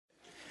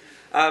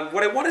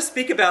What I want to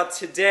speak about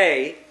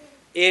today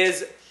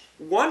is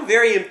one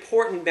very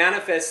important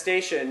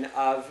manifestation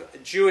of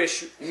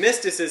Jewish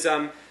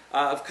mysticism,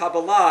 of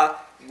Kabbalah,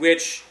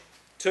 which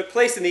took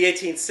place in the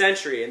 18th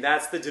century, and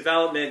that's the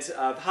development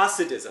of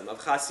Hasidism,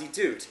 of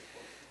Hasidut.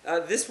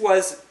 This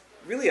was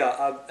really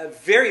a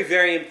very,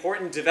 very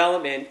important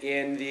development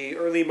in the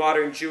early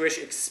modern Jewish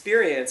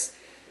experience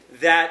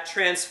that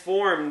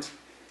transformed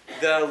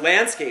the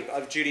landscape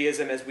of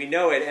Judaism as we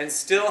know it, and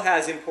still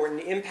has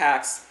important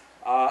impacts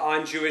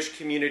on Jewish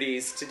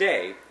communities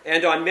today,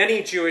 and on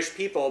many Jewish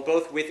people,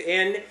 both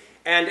within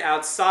and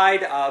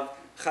outside of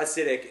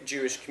Hasidic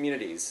Jewish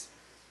communities.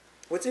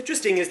 What's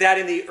interesting is that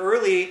in the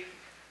early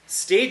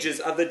stages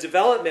of the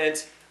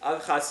development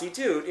of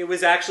Hasidut, it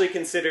was actually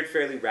considered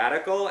fairly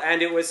radical,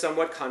 and it was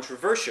somewhat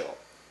controversial.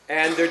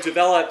 And there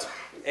developed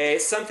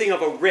something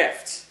of a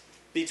rift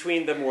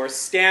between the more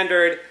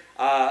standard,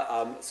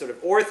 sort of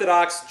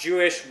Orthodox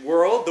Jewish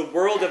world, the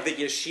world of the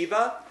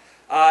yeshiva,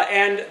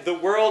 and the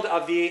world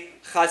of the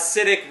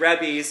Hasidic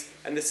rebbes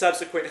and the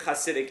subsequent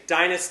Hasidic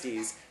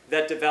dynasties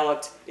that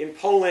developed in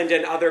Poland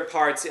and other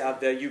parts of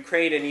the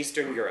Ukraine and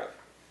Eastern Europe.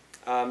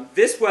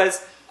 This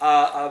was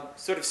a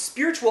sort of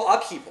spiritual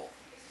upheaval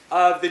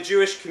of the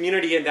Jewish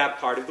community in that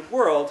part of the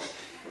world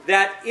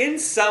that in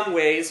some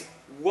ways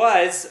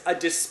was a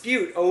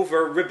dispute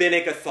over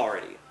rabbinic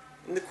authority.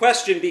 And the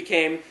question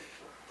became,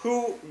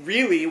 who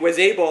really was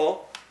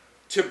able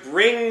to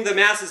bring the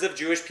masses of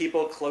Jewish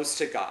people close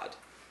to God?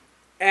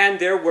 And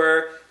there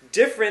were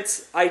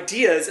different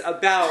ideas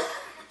about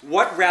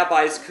what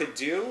rabbis could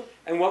do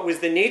and what was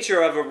the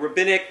nature of a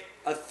rabbinic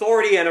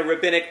authority and a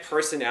rabbinic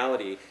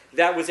personality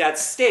that was at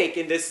stake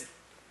in this,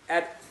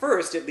 at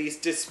first at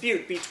least,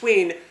 dispute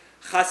between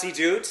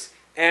Hasidut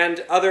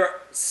and other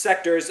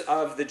sectors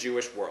of the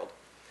Jewish world.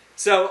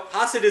 So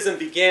Hasidism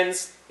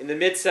begins in the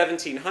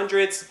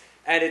mid-1700s,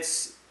 and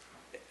it's,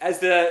 as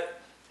the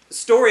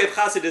story of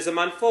Hasidism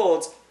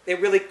unfolds,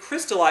 it really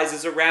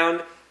crystallizes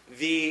around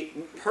the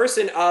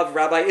person of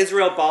Rabbi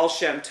Israel Baal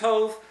Shem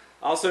Tov,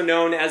 also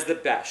known as the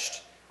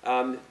Besht.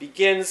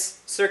 Begins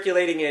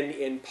circulating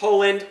in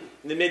Poland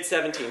in the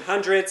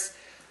mid-1700s,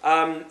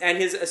 and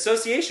his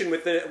association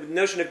with the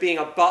notion of being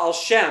a Baal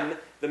Shem,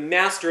 the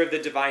master of the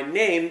divine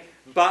name.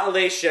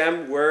 Baalei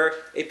Shem were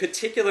a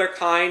particular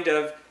kind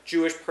of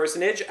Jewish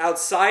personage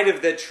outside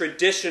of the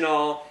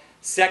traditional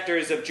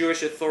sectors of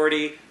Jewish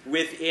authority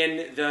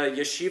within the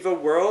yeshiva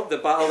world. The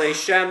Baalei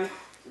Shem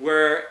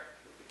were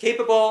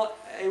capable,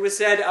 it was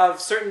said, of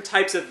certain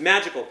types of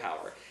magical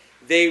power.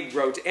 They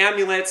wrote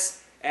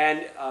amulets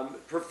and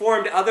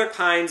performed other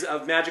kinds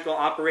of magical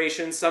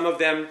operations, some of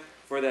them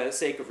for the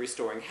sake of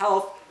restoring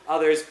health,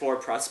 others for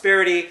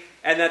prosperity,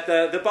 and that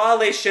the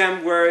Baalei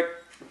Shem were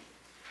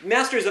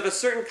masters of a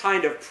certain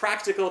kind of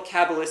practical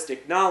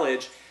Kabbalistic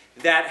knowledge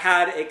that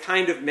had a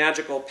kind of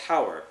magical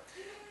power.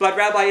 But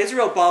Rabbi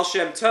Israel Baal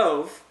Shem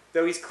Tov,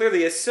 though he's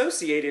clearly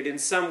associated in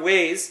some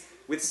ways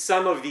with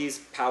some of these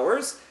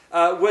powers,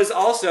 was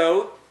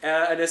also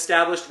an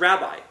established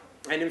rabbi.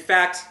 And in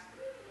fact,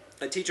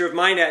 a teacher of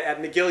mine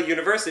at McGill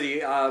University,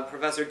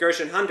 Professor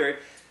Gershon Hundert,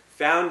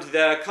 found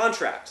the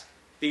contract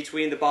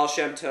between the Baal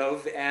Shem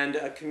Tov and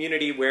a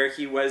community where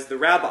he was the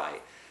rabbi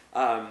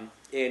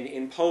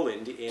in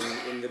Poland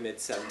in the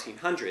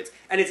mid-1700s.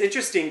 And it's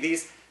interesting,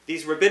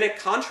 these rabbinic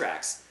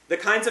contracts, the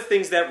kinds of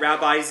things that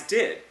rabbis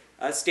did.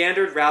 A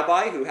standard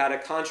rabbi who had a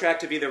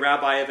contract to be the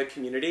rabbi of a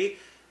community,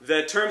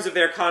 the terms of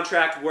their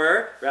contract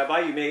were,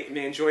 Rabbi, you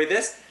may enjoy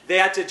this, they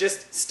had to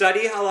just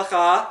study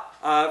halakha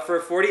for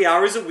 40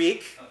 hours a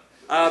week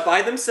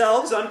by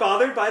themselves,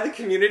 unbothered by the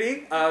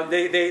community.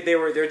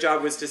 Their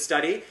job was to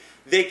study.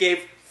 They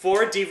gave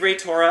 4 divrei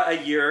Torah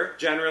a year,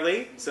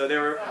 generally. So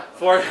there were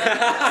 4...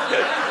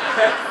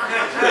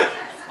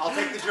 I'll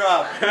take the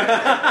job.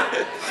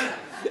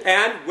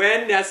 And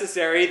when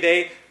necessary,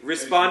 they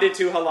responded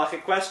to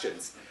halachic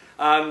questions.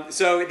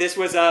 So this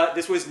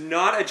was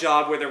not a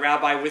job where the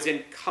rabbi was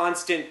in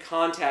constant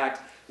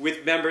contact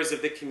with members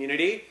of the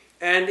community.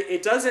 And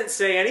it doesn't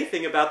say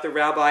anything about the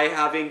rabbi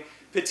having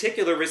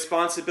particular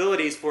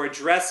responsibilities for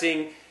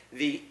addressing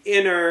the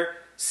inner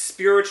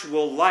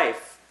spiritual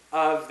life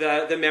of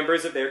the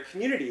members of their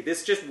community.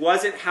 This just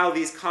wasn't how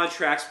these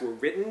contracts were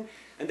written,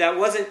 and that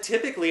wasn't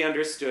typically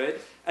understood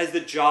as the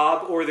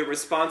job or the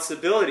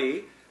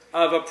responsibility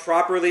of a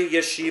properly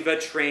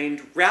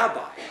yeshiva-trained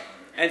rabbi.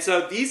 And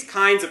so these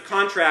kinds of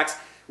contracts,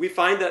 we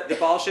find that the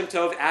Baal Shem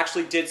Tov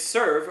actually did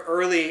serve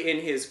early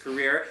in his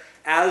career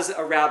as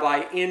a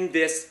rabbi in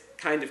this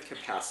kind of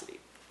capacity.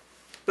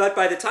 But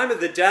by the time of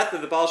the death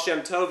of the Baal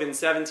Shem Tov in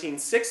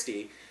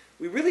 1760,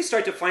 we really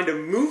start to find a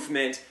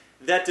movement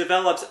that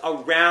develops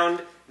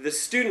around the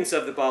students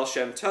of the Baal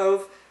Shem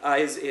Tov,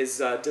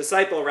 his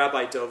disciple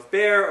Rabbi Dov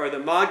Ber, or the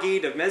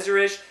Maggid of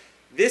Mezerish.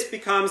 This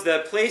becomes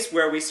the place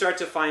where we start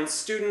to find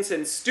students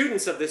and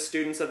students of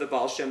the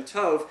Baal Shem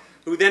Tov,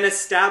 who then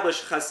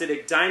establish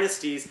Hasidic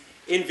dynasties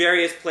in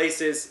various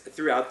places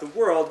throughout the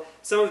world.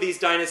 Some of these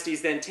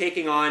dynasties then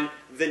taking on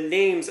the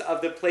names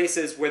of the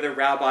places where the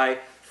rabbi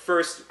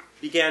first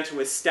began to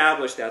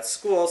establish that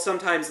school,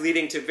 sometimes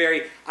leading to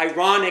very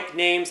ironic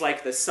names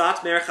like the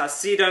Satmar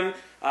Hasidim.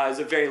 Is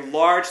a very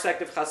large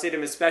sect of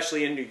Hasidim,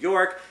 especially in New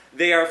York.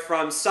 They are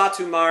from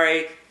Satu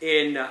Mare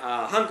in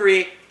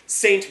Hungary.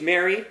 Saint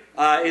Mary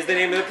is the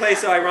name of the place.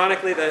 So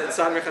ironically, the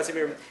Satmar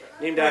Hasidim are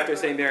named after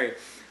Saint Mary.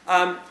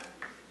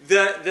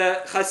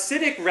 The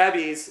Hasidic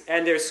rabbis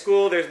and their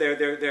school,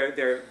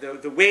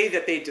 the way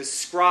that they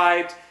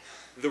described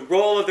the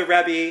role of the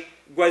Rebbe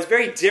was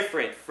very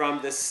different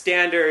from the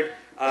standard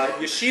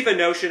yeshiva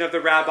notion of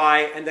the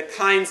rabbi and the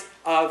kinds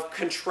of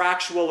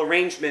contractual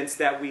arrangements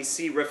that we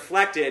see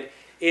reflected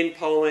in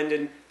Poland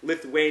and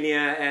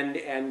Lithuania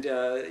and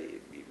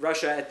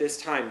Russia at this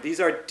time. These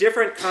are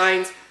different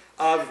kinds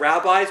of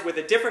rabbis with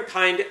a different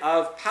kind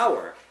of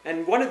power.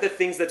 And one of the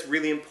things that's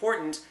really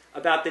important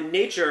about the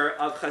nature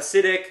of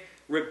Hasidic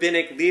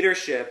rabbinic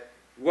leadership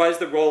was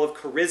the role of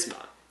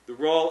charisma, the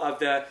role of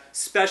the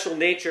special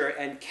nature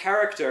and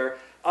character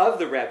of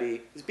the Rebbe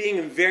as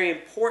being very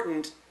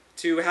important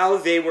to how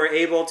they were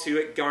able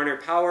to garner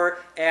power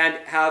and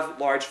have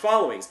large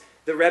followings.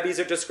 The Rebbes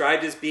are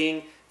described as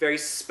being very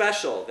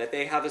special, that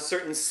they have a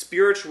certain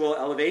spiritual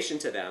elevation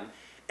to them,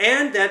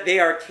 and that they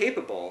are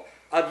capable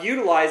of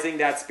utilizing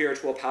that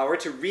spiritual power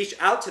to reach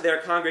out to their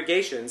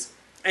congregations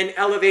and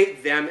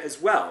elevate them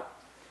as well.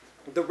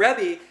 The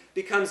Rebbe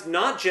becomes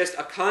not just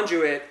a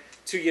conduit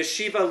to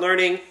yeshiva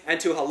learning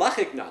and to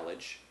halachic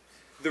knowledge.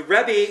 The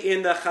Rebbe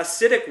in the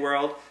Hasidic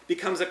world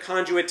becomes a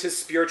conduit to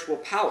spiritual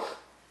power.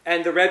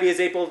 And the Rebbe is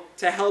able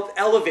to help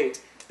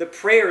elevate the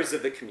prayers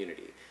of the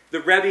community. The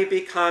Rebbe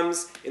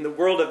becomes, in the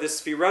world of the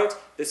Sfirot,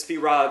 the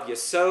Sfirah of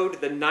Yesod,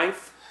 the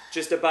ninth,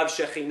 just above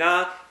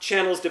Shekhinah,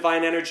 channels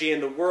divine energy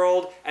in the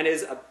world and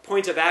is a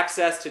point of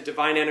access to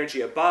divine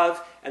energy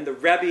above. And the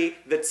Rebbe,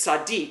 the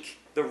Tzaddik,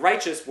 the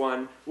righteous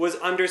one, was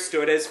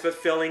understood as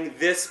fulfilling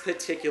this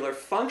particular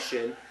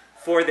function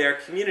for their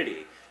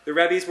community. The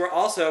Rebbes were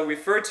also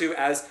referred to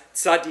as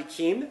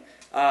Tzaddikim,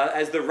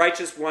 as the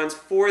righteous ones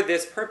for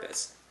this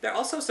purpose. They're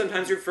also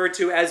sometimes referred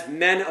to as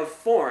men of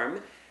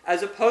form,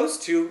 as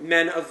opposed to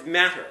men of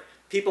matter.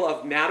 People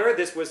of matter,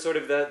 this was sort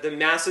of the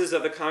masses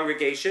of the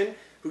congregation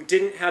who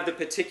didn't have the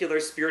particular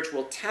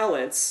spiritual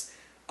talents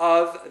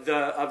of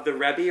the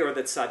Rebbe or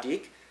the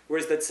Tzaddik,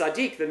 whereas the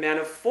Tzaddik, the man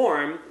of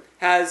form,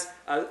 has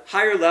a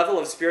higher level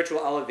of spiritual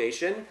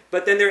elevation,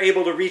 but then they're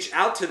able to reach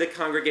out to the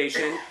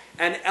congregation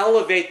and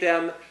elevate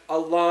them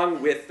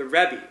along with the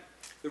Rebbe.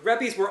 The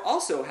Rebbes were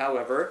also,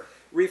 however,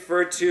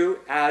 referred to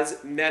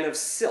as men of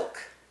silk.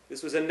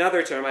 This was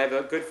another term. I have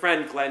a good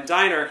friend, Glenn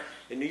Diner,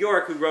 in New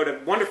York, who wrote a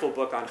wonderful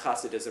book on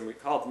Hasidism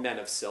called Men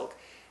of Silk.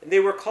 And they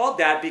were called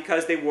that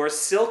because they wore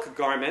silk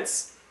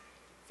garments,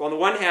 on the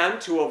one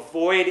hand, to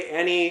avoid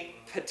any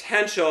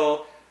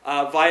potential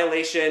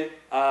violation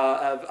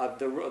of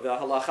the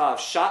halacha of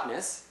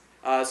shatnez.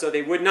 So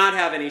they would not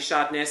have any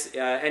shatnez,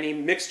 any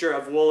mixture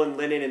of wool and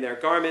linen in their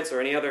garments, or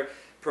any other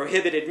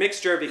prohibited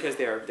mixture because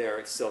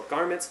they're silk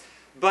garments.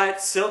 But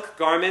silk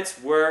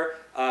garments were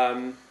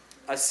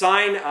a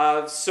sign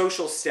of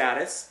social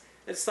status,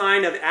 a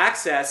sign of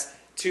access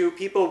to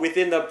people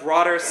within the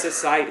broader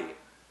society.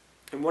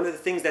 And one of the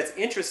things that's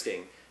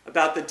interesting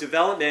about the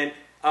development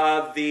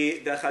of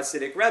the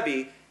Hasidic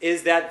Rebbe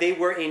is that they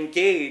were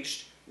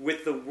engaged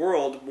with the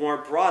world more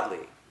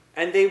broadly.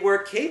 And they were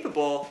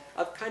capable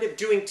of kind of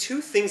doing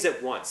two things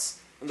at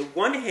once. On the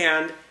one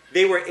hand,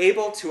 they were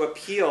able to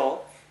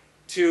appeal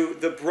to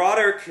the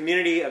broader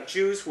community of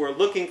Jews who are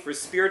looking for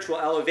spiritual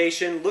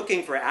elevation,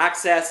 looking for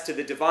access to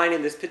the divine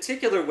in this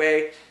particular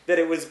way that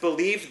it was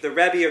believed the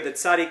Rebbe or the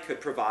Tzaddik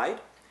could provide.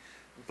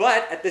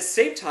 But at the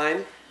same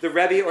time, the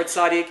Rebbe or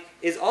Tzaddik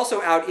is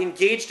also out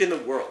engaged in the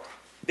world.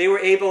 They were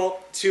able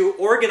to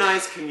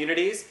organize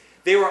communities.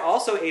 They were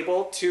also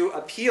able to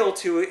appeal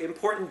to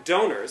important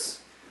donors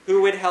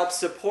who would help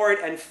support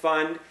and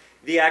fund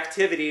the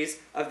activities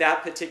of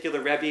that particular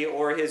Rebbe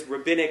or his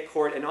rabbinic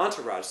court and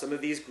entourage. Some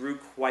of these grew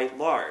quite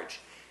large.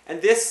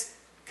 And this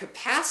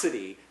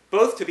capacity,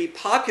 both to be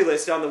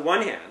populist on the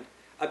one hand,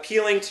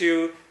 appealing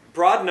to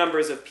broad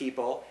numbers of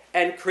people,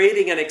 and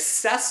creating an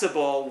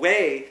accessible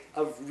way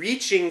of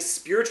reaching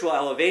spiritual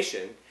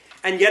elevation,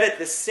 and yet at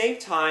the same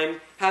time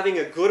having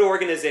a good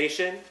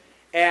organization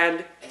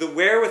and the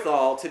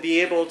wherewithal to be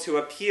able to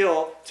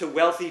appeal to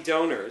wealthy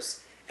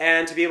donors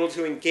and to be able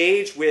to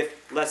engage with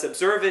less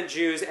observant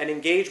Jews and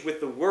engage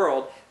with the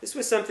world. This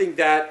was something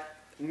that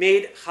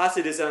made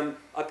Hasidism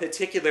a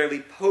particularly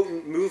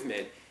potent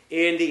movement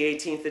in the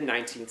 18th and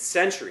 19th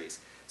centuries.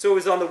 So it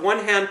was on the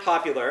one hand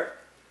popular,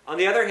 on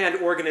the other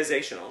hand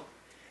organizational,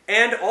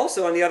 and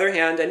also on the other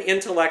hand an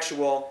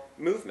intellectual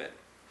movement.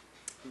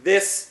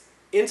 This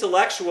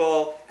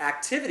intellectual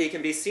activity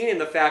can be seen in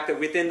the fact that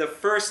within the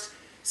first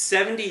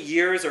 70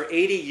 years or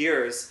 80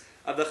 years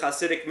of the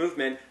Hasidic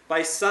movement,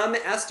 by some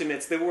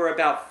estimates, there were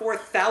about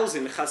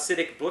 4,000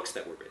 Hasidic books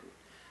that were written.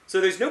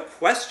 So there's no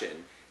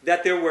question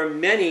that there were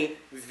many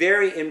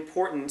very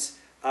important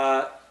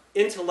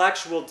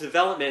intellectual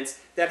developments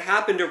that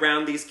happened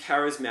around these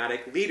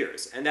charismatic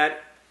leaders, and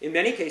that in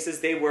many cases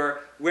they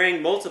were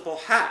wearing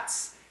multiple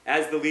hats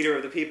as the leader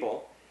of the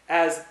people,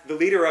 as the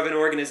leader of an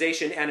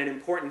organization and an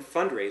important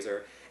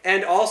fundraiser,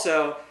 and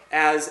also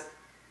as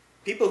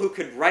people who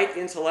could write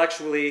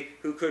intellectually,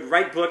 who could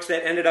write books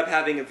that ended up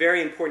having a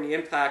very important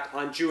impact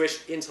on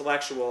Jewish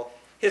intellectual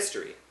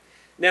history.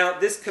 Now,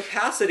 this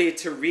capacity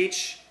to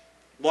reach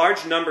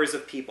large numbers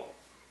of people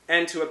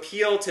and to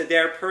appeal to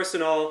their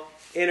personal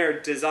inner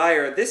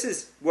desire, this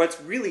is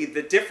what's really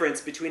the difference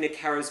between a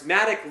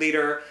charismatic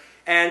leader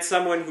and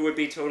someone who would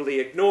be totally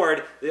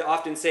ignored. They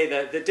often say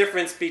that the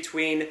difference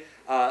between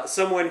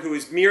someone who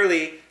is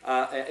merely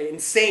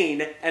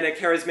insane and a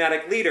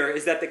charismatic leader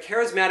is that the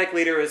charismatic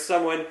leader is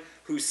someone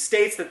who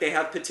states that they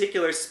have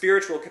particular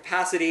spiritual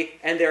capacity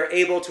and they're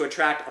able to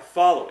attract a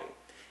following.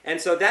 And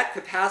so that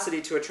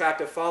capacity to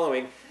attract a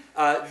following,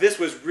 this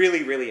was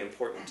really, really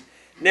important.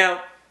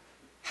 Now,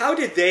 how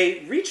did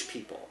they reach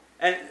people?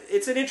 And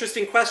it's an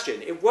interesting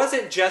question. It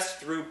wasn't just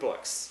through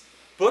books.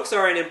 Books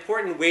are an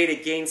important way to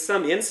gain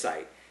some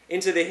insight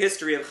into the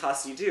history of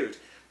Hasidut.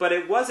 But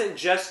it wasn't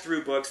just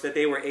through books that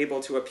they were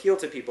able to appeal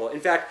to people. In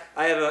fact,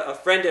 I have a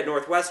friend at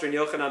Northwestern,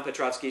 Yochanan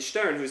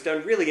Petrovsky-Stern, who's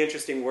done really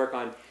interesting work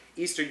on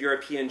Eastern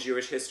European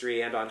Jewish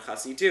history and on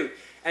Hasidut.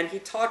 And he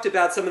talked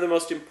about some of the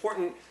most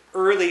important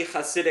early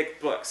Hasidic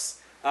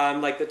books,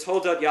 like the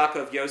Toldot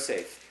Yaakov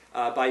Yosef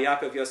by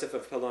Yaakov Yosef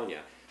of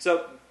Polonia.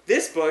 So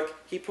this book,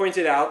 he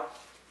pointed out,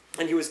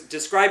 and he was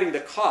describing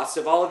the cost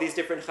of all of these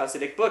different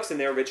Hasidic books in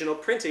their original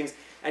printings,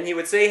 and he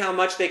would say how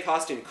much they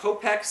cost in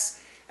kopecks,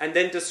 and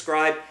then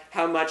describe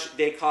how much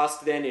they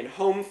cost then in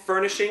home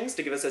furnishings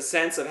to give us a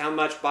sense of how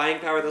much buying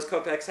power those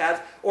kopecks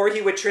have, or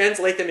he would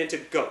translate them into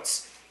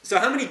goats. So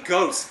how many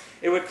goats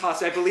it would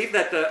cost? I believe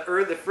that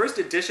the first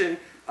edition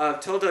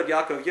of Toldot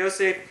Yaakov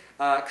Yosef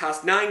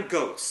cost 9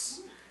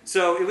 goats.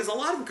 So it was a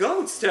lot of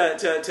goats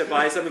to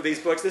buy some of these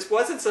books. This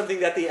wasn't something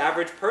that the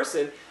average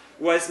person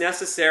was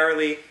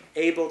necessarily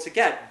able to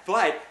get,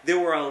 but there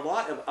were a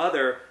lot of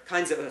other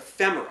kinds of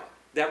ephemera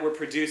that were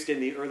produced in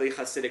the early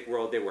Hasidic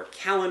world. There were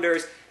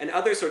calendars and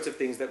other sorts of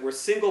things that were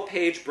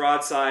single-page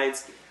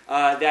broadsides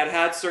that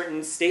had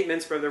certain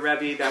statements from the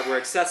Rebbe that were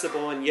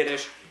accessible in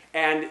Yiddish,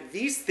 and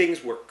these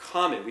things were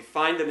common. We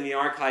find them in the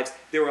archives.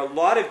 There were a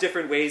lot of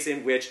different ways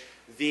in which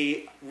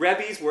the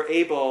Rebbes were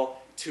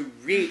able to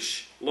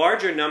reach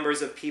larger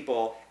numbers of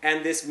people,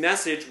 and this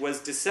message was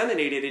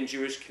disseminated in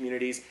Jewish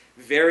communities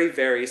very,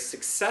 very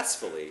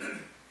successfully.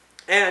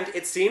 And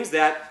it seems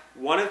that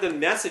one of the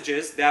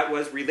messages that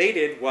was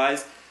related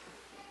was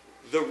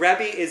the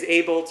Rebbe is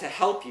able to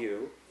help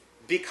you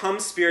become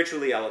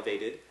spiritually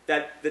elevated,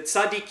 that the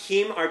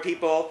tzaddikim are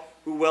people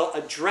who will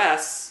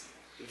address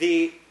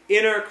the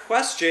inner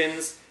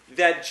questions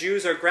that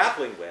Jews are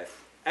grappling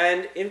with.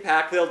 And in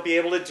fact, they'll be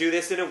able to do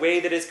this in a way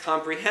that is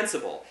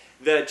comprehensible.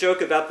 The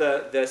joke about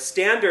the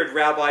standard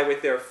rabbi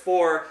with their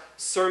 4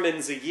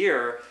 sermons a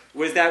year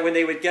was that when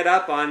they would get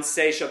up on,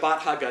 say, Shabbat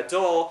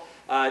HaGadol,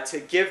 to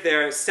give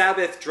their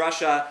Sabbath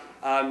drasha,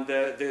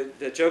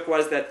 the joke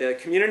was that the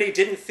community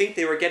didn't think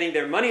they were getting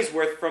their money's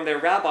worth from their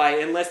rabbi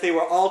unless they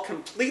were all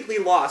completely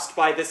lost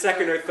by the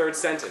 2nd or 3rd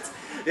sentence.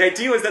 The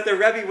idea was that the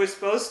Rebbe was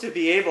supposed to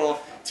be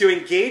able to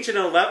engage in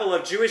a level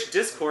of Jewish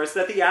discourse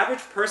that the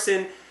average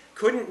person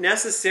couldn't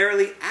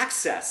necessarily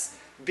access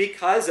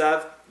because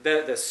of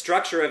the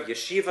structure of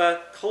yeshiva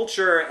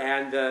culture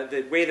and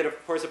the way that,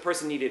 of course, a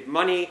person needed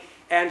money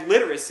and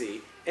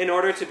literacy in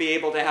order to be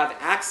able to have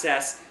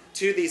access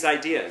to these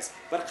ideas.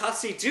 But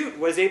Hasidut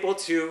was able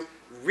to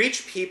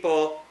reach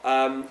people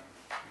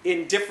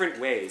in different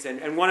ways.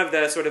 And one of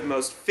the sort of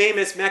most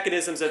famous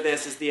mechanisms of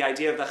this is the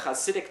idea of the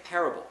Hasidic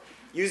parable,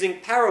 using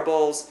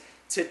parables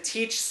to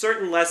teach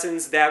certain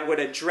lessons that would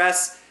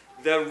address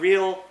the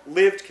real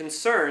lived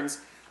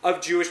concerns of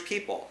Jewish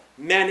people,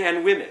 men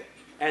and women.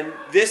 And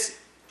this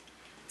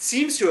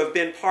seems to have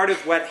been part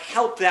of what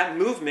helped that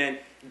movement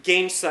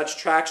gain such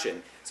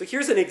traction. So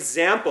here's an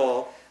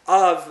example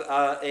of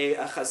a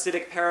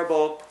Hasidic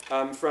parable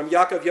from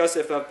Yaakov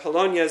Yosef of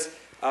Polonia's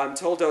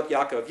Toldot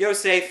Yaakov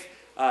Yosef.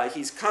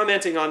 He's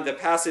commenting on the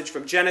passage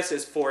from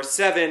Genesis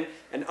 4:7,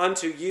 and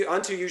unto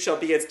you shall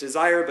be its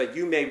desire, but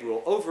you may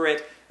rule over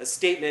it, a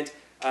statement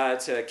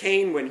to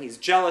Cain when he's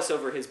jealous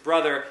over his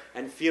brother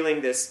and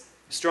feeling this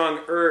strong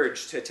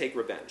urge to take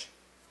revenge.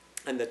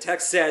 And the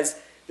text says,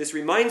 "This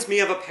reminds me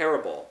of a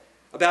parable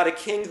about a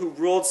king who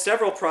ruled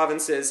several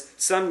provinces,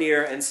 some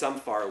near and some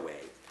far away.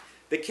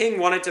 The king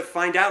wanted to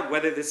find out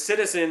whether the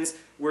citizens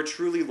were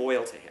truly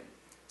loyal to him.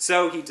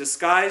 So he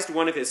disguised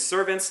one of his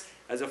servants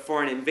as a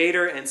foreign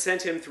invader and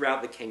sent him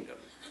throughout the kingdom.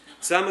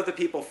 Some of the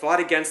people fought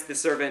against the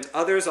servant,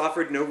 others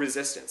offered no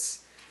resistance.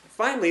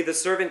 Finally, the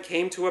servant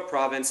came to a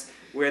province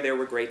where there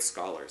were great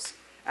scholars.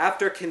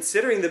 After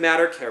considering the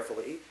matter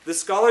carefully, the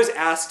scholars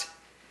asked,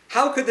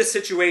 how could the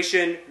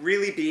situation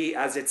really be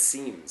as it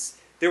seems?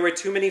 There were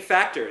too many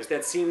factors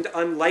that seemed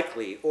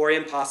unlikely or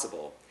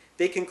impossible.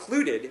 They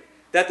concluded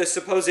that the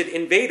supposed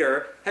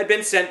invader had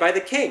been sent by the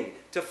king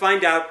to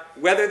find out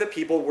whether the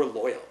people were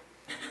loyal.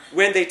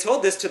 When they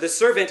told this to the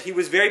servant, he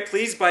was very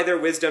pleased by their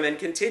wisdom and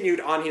continued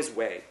on his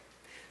way.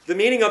 The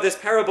meaning of this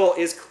parable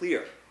is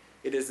clear.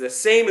 It is the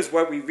same as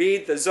what we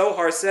read. The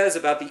Zohar says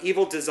about the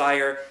evil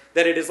desire,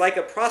 that it is like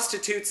a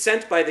prostitute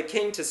sent by the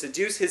king to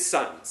seduce his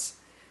sons.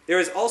 There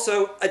is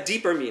also a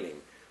deeper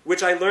meaning,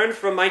 which I learned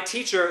from my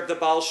teacher, the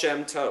Baal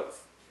Shem Tov.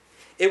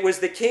 It was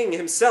the king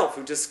himself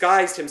who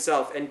disguised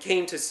himself and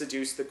came to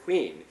seduce the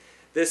queen.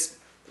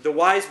 The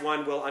wise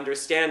one will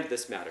understand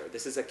this matter.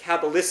 This is a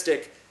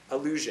Kabbalistic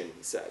allusion,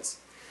 he says.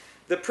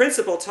 The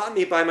principle taught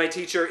me by my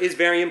teacher is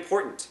very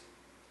important.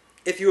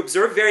 If you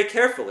observe very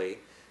carefully,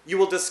 you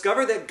will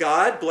discover that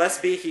God,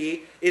 blessed be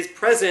He, is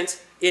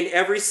present in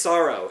every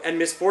sorrow and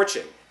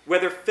misfortune,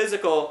 whether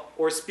physical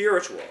or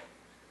spiritual.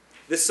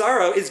 The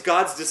sorrow is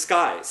God's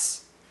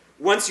disguise.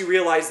 Once you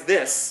realize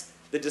this,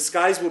 the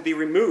disguise will be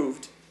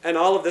removed, and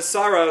all of the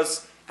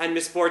sorrows and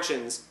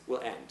misfortunes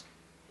will end.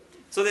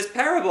 So this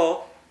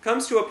parable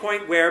comes to a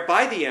point where,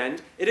 by the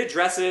end, it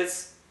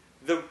addresses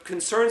the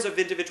concerns of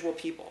individual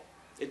people.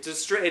 It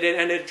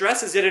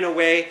addresses it in a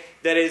way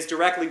that is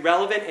directly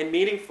relevant and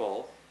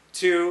meaningful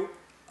to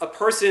a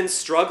person's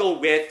struggle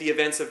with the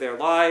events of their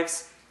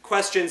lives,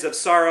 questions of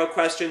sorrow,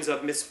 questions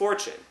of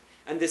misfortune.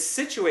 And this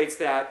situates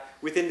that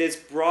within this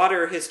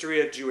broader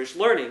history of Jewish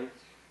learning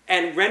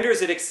and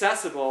renders it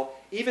accessible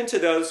even to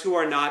those who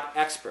are not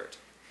expert.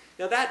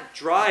 Now that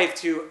drive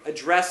to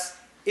address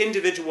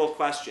individual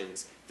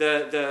questions,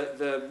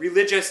 the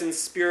religious and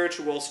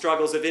spiritual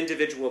struggles of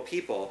individual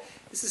people,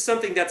 this is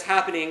something that's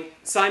happening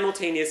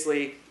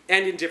simultaneously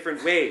and in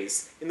different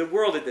ways in the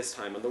world at this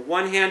time. On the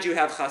one hand, you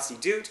have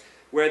Hasidut,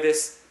 where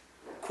this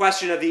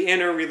question of the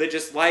inner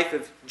religious life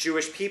of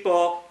Jewish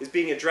people is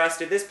being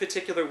addressed in this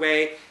particular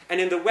way. And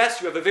in the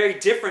West, you have a very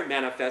different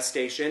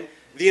manifestation,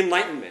 the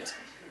Enlightenment,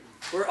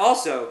 where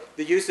also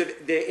the use of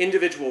the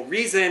individual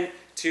reason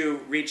to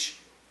reach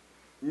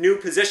new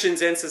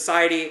positions in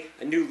society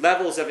and new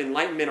levels of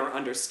enlightenment or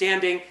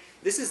understanding.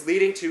 This is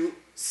leading to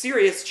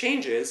serious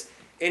changes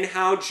in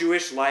how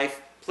Jewish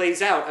life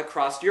plays out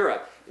across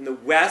Europe. In the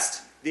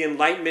West, the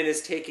Enlightenment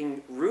is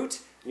taking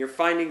root, and you're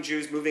finding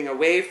Jews moving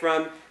away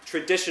from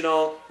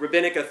traditional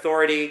rabbinic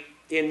authority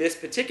in this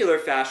particular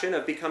fashion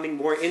of becoming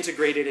more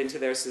integrated into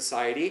their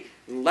society,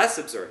 and less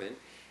observant.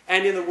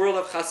 And in the world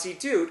of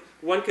Hasidut,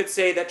 one could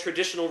say that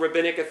traditional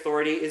rabbinic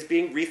authority is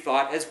being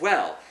rethought as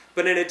well,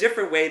 but in a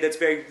different way that's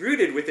very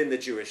rooted within the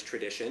Jewish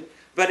tradition,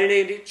 but in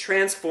a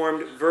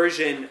transformed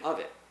version of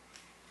it.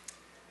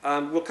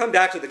 We'll come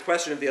back to the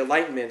question of the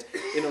Enlightenment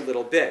in a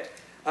little bit.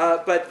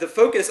 But the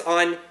focus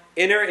on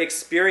inner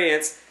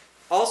experience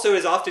also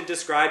is often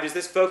described as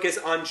this focus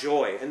on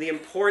joy and the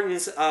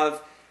importance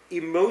of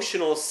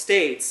emotional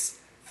states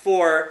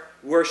for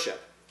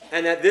worship.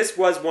 And that this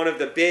was one of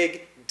the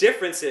big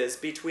differences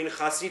between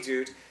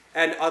Hasidut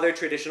and other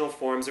traditional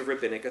forms of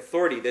rabbinic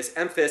authority, this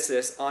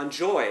emphasis on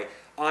joy,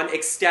 on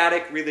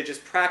ecstatic religious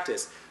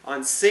practice,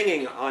 on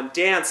singing, on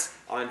dance,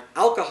 on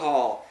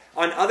alcohol,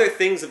 on other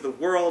things of the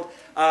world,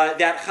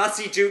 that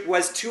Hasidut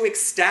was too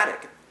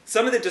ecstatic.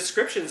 Some of the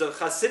descriptions of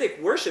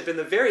Hasidic worship in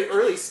the very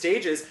early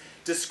stages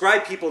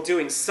describe people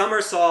doing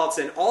somersaults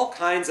and all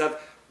kinds of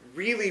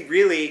really,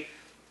 really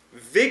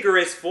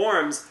vigorous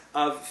forms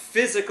of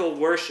physical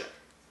worship.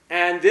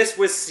 And this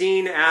was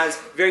seen as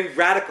very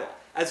radical,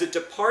 as a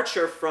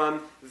departure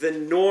from the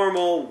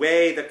normal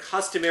way, the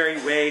customary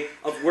way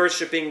of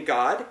worshiping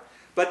God.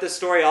 But the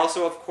story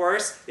also, of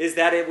course, is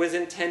that it was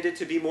intended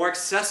to be more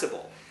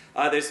accessible.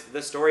 There's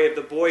the story of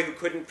the boy who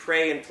couldn't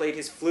pray and played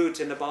his flute,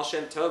 and the Baal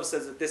Shem Tov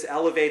says that this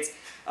elevates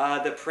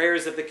the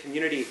prayers of the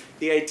community.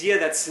 The idea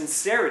that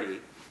sincerity,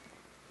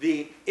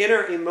 the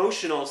inner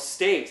emotional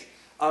state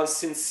of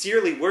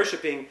sincerely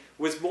worshiping,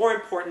 was more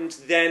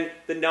important than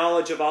the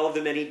knowledge of all of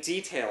the many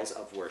details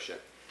of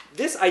worship.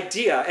 This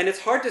idea, and it's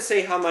hard to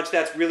say how much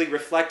that's really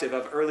reflective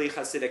of early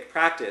Hasidic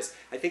practice.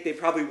 I think they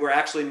probably were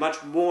actually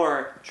much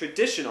more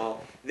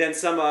traditional than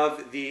some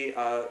of the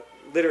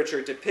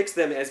literature depicts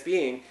them as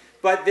being.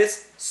 But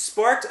this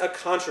sparked a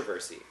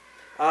controversy.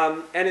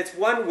 And it's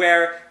one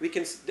where we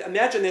can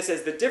imagine this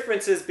as the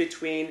differences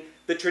between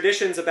the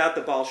traditions about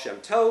the Baal Shem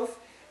Tov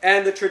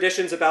and the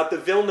traditions about the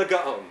Vilna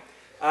Gaon.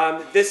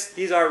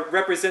 These are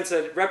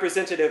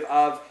representative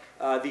of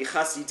the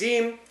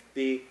Hasidim,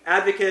 the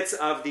advocates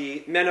of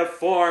the men of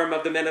form,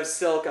 of the men of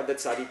silk, of the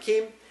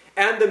tzaddikim,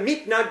 and the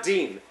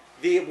mitnagdim,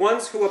 the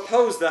ones who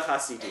oppose the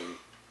Hasidim.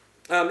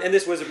 And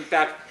this was, in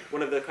fact,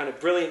 one of the kind of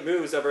brilliant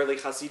moves of early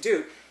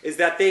Hasidut, is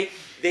that they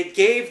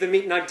gave the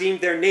mitnagdim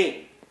their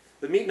name.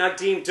 The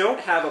mitnagdim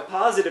don't have a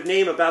positive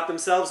name about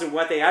themselves and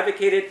what they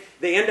advocated.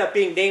 They end up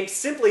being named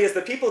simply as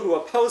the people who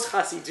oppose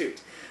Hasidut.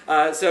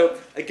 So,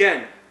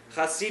 again,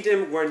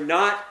 Hasidim were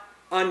not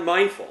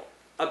unmindful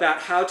about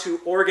how to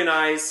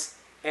organize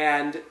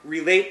and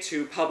relate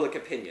to public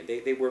opinion.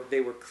 They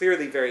were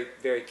clearly very,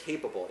 very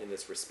capable in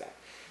this respect.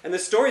 And the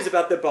stories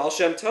about the Baal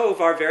Shem Tov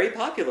are very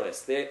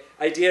populist. The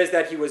idea is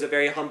that he was a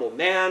very humble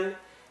man,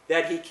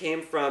 that he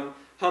came from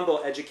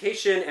humble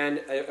education and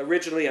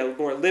originally a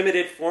more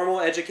limited formal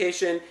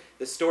education.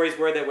 The stories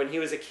were that when he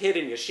was a kid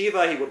in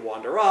yeshiva, he would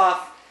wander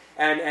off,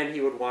 and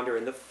he would wander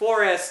in the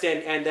forest,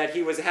 and that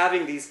he was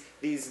having these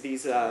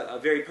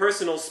very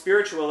personal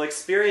spiritual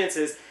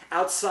experiences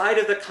outside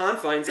of the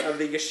confines of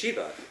the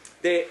yeshiva.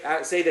 They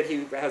say that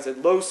he has a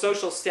low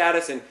social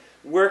status and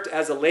worked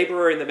as a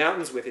laborer in the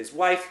mountains with his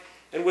wife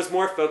and was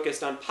more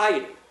focused on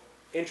piety.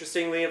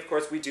 Interestingly, of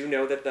course, we do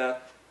know that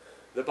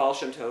the Baal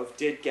Shem Tov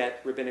did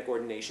get rabbinic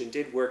ordination,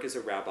 did work as a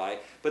rabbi,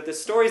 but the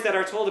stories that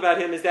are told about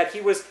him is that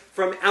he was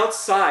from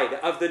outside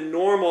of the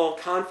normal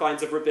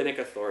confines of rabbinic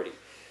authority.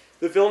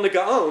 The Vilna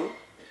Gaon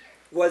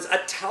was a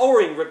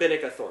towering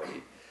rabbinic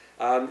authority.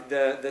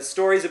 The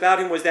stories about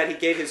him was that he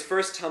gave his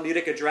first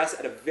Talmudic address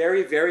at a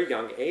very, very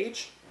young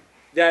age,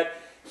 that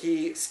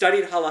he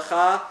studied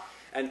halakha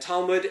and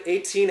Talmud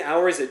 18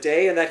 hours a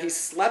day, and that he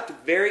slept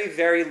very,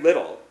 very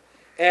little.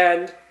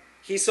 And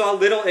he saw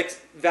little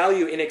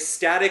value in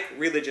ecstatic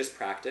religious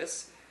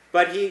practice,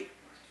 but he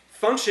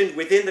functioned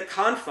within the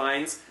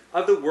confines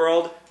of the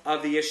world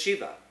of the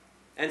yeshiva.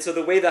 And so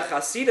the way the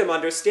Hasidim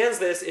understands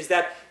this is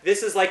that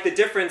this is like the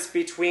difference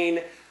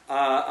between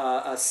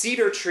a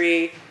cedar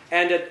tree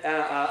and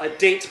a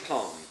date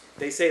palm.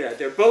 They say that.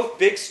 They're both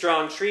big,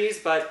 strong trees,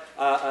 but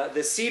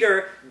the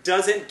cedar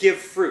doesn't give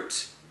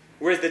fruit,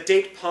 whereas the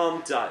date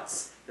palm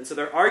does. And so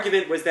their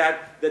argument was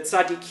that the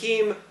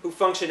tzaddikim who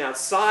function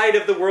outside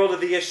of the world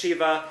of the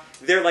yeshiva,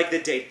 they're like the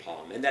date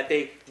palm, and that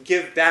they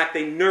give back,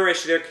 they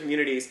nourish their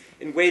communities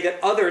in a way that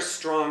other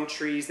strong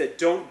trees that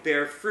don't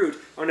bear fruit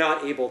are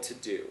not able to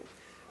do.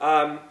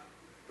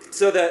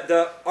 So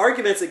the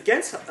arguments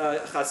against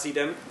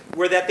Hasidim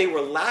were that they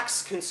were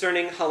lax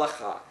concerning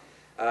halakha.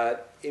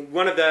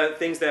 One of the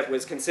things that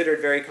was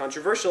considered very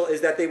controversial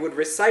is that they would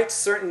recite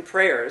certain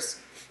prayers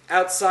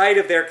outside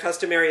of their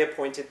customary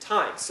appointed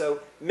time.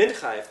 So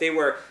mincha, if they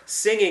were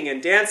singing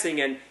and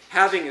dancing and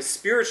having a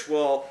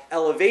spiritual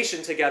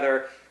elevation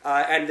together,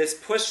 and this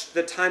pushed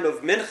the time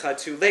of mincha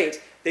too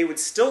late, they would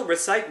still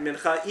recite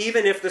mincha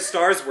even if the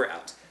stars were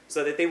out.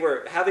 So that they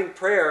were having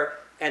prayer,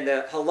 and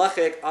the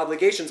halachic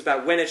obligations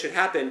about when it should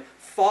happen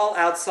fall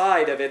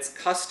outside of its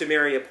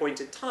customary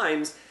appointed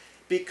times,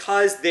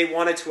 because they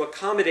wanted to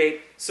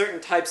accommodate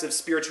certain types of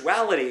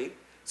spirituality,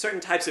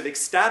 certain types of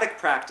ecstatic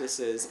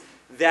practices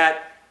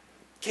that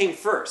came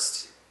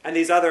first, and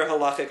these other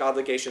halachic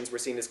obligations were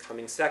seen as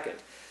coming second.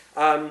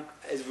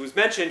 As was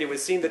mentioned, it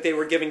was seen that they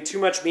were giving too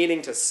much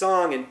meaning to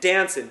song and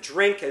dance and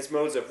drink as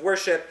modes of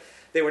worship.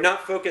 They were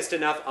not focused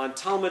enough on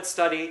Talmud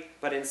study,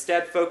 but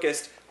instead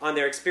focused on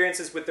their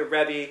experiences with the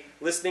Rebbe,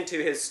 listening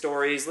to his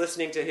stories,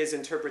 listening to his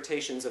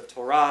interpretations of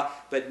Torah,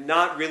 but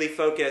not really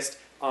focused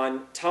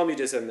on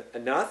Talmudism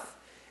enough.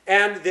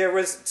 And there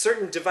was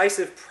certain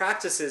divisive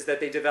practices that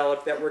they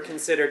developed that were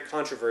considered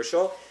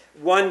controversial.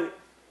 One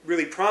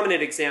really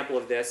prominent example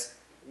of this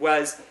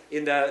was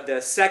in the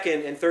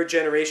second and third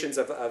generations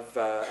of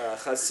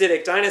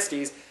Hasidic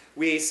dynasties.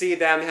 We see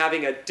them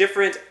having a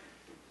different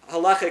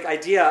halachic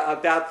idea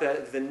about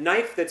the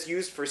knife that's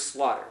used for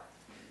slaughter.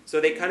 So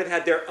they kind of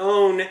had their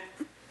own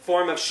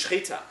form of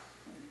shchita.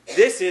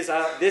 This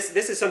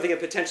is something that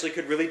potentially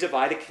could really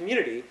divide a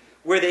community,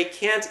 where they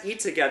can't eat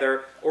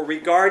together or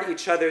regard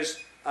each other's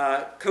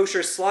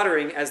kosher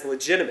slaughtering as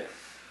legitimate.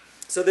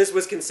 So this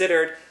was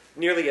considered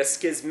nearly a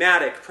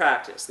schismatic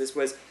practice. This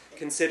was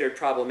considered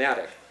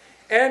problematic.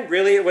 And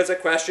really it was a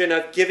question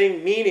of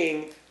giving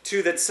meaning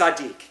to the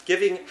tzaddik,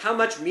 giving how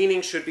much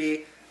meaning should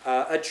be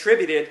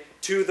attributed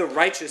to the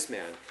righteous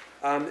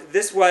man.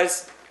 This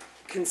was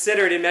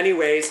considered in many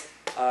ways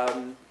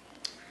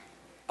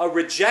a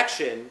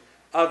rejection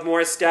of more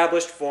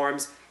established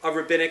forms of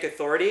rabbinic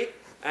authority,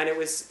 and it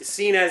was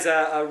seen as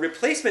a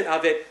replacement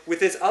of it with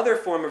this other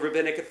form of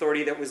rabbinic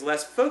authority that was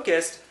less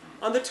focused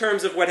on the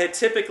terms of what had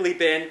typically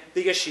been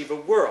the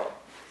yeshiva world.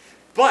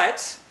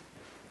 But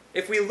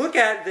if we look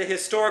at the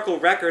historical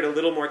record a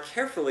little more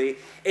carefully,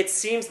 it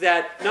seems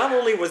that not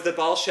only was the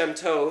Baal Shem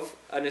Tov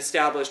an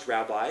established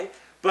rabbi,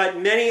 but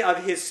many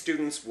of his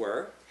students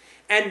were,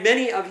 and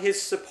many of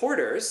his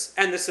supporters,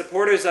 and the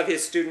supporters of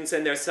his students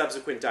and their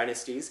subsequent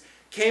dynasties,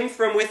 came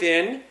from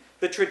within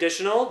the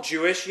traditional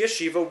Jewish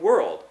yeshiva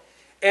world.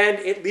 And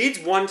it leads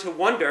one to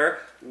wonder,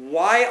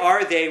 why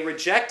are they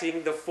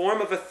rejecting the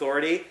form of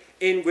authority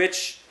in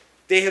which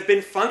they have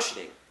been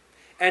functioning?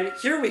 And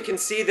here we can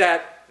see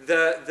that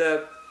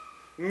the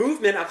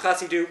movement of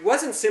Hasidut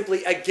wasn't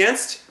simply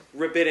against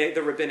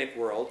the rabbinic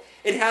world.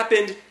 It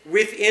happened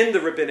within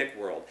the rabbinic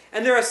world.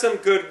 And there are some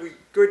good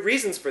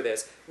reasons for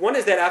this. One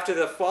is that after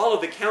the fall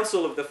of the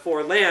Council of the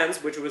Four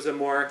Lands, which was a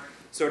more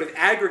sort of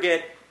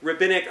aggregate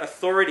rabbinic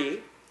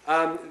authority,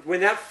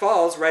 when that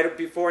falls, right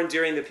before and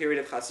during the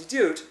period of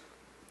Hasidut,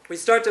 we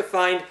start to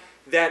find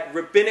that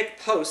rabbinic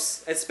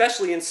posts,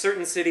 especially in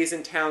certain cities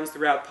and towns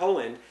throughout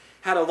Poland,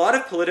 had a lot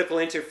of political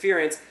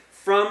interference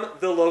from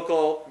the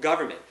local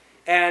government.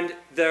 And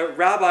the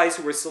rabbis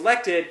who were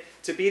selected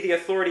to be the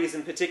authorities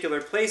in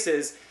particular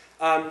places,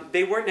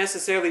 they weren't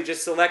necessarily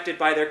just selected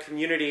by their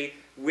community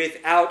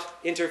without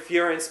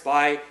interference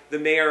by the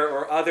mayor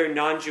or other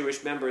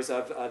non-Jewish members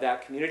of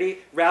that community.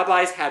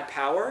 Rabbis had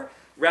power.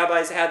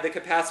 Rabbis had the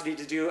capacity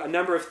to do a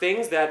number of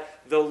things that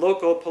the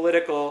local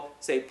political,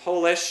 say,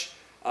 Polish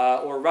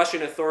or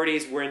Russian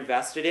authorities were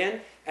invested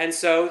in. And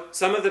so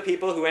some of the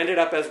people who ended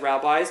up as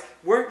rabbis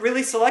weren't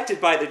really selected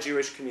by the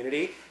Jewish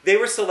community. They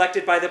were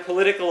selected by the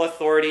political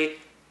authority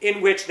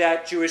in which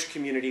that Jewish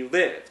community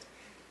lived.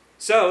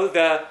 So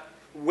the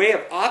way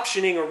of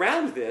optioning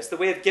around this, the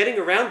way of getting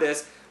around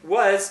this,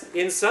 was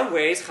in some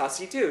ways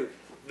Hasidut.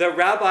 The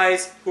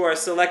rabbis who are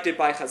selected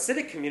by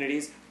Hasidic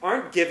communities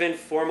aren't given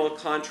formal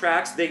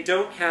contracts. They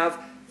don't have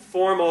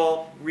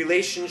formal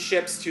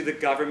relationships to the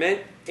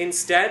government.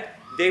 Instead,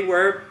 they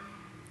were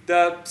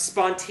the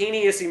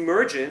spontaneous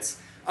emergence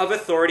of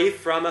authority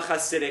from a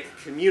Hasidic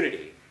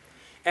community.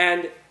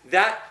 And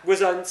that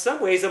was in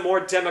some ways a more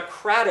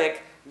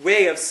democratic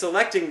way of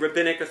selecting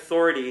rabbinic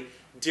authority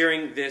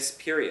during this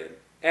period.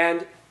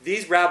 And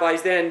these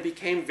rabbis then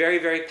became very,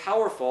 very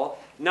powerful,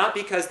 not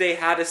because they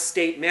had a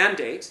state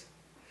mandate,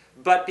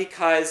 but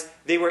because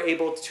they were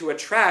able to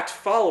attract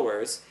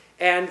followers,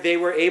 and they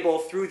were able,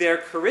 through their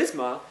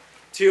charisma,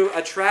 to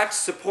attract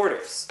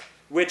supporters,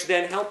 which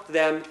then helped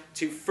them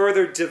to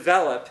further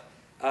develop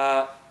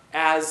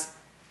as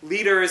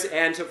leaders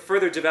and to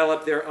further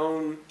develop their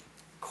own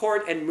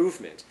court and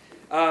movement.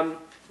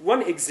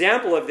 One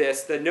example of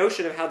this, the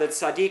notion of how the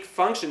tzaddik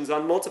functions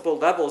on multiple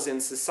levels in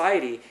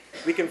society,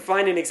 we can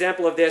find an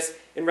example of this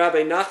in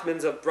Rabbi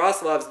Nachman's of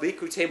Breslav's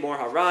Likutei Mor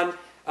Haran,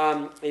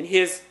 in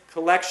his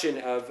collection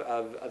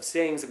of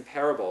sayings and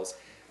parables.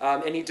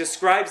 And he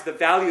describes the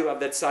value of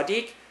the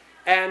tzaddik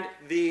and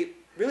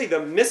really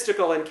the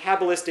mystical and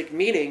Kabbalistic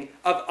meaning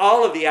of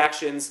all of the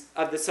actions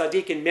of the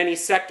tzaddik in many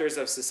sectors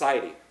of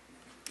society.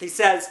 He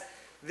says,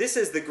 this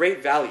is the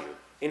great value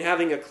in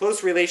having a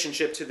close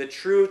relationship to the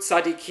true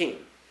tzaddikim.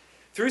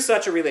 Through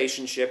such a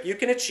relationship, you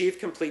can achieve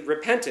complete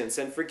repentance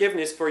and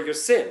forgiveness for your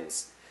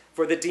sins.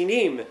 For the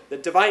dinim, the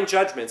divine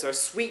judgments, are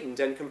sweetened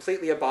and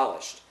completely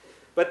abolished.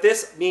 But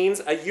this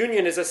means a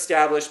union is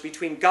established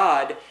between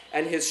God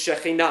and his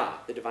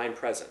Shekhinah, the divine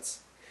presence.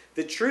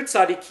 The true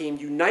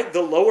tzaddikim unite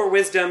the lower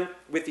wisdom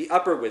with the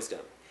upper wisdom.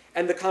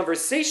 And the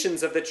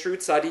conversations of the true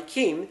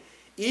tzaddikim,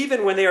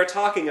 even when they are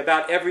talking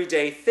about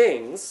everyday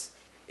things,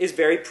 is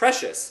very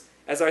precious,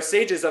 as our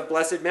sages of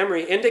blessed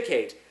memory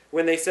indicate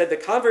when they said the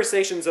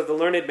conversations of the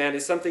learned man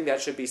is something that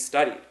should be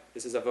studied.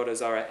 This is Avodah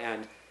Zarah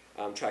and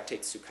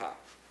Tractate Sukkah.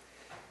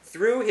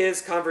 Through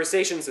his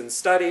conversations and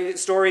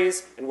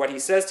stories and what he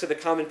says to the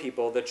common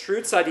people, the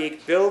true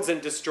tzaddik builds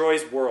and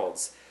destroys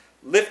worlds,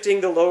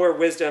 lifting the lower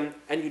wisdom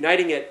and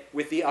uniting it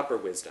with the upper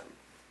wisdom.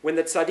 When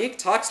the tzaddik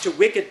talks to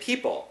wicked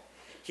people,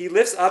 he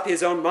lifts up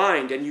his own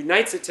mind and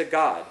unites it to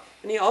God,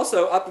 and he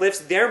also uplifts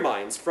their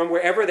minds from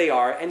wherever they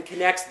are and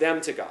connects them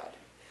to God.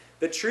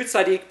 The true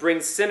tzaddik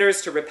brings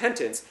sinners to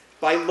repentance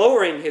by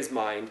lowering his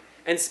mind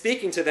and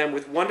speaking to them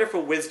with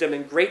wonderful wisdom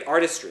and great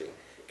artistry,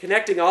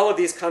 connecting all of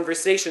these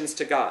conversations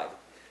to God.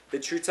 The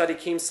true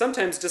tzaddikim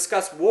sometimes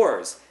discuss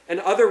wars and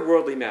other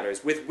worldly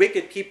matters with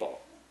wicked people.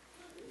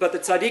 But the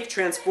tzaddik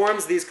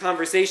transforms these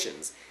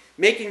conversations,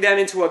 making them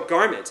into a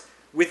garment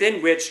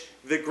within which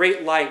the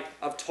great light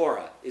of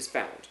Torah is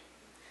found.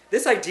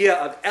 This idea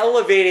of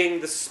elevating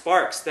the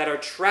sparks that are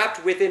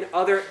trapped within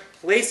other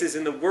places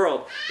in the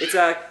world, it's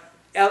a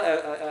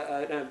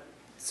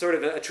sort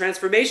of a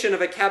transformation of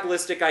a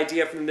Kabbalistic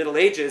idea from the Middle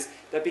Ages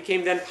that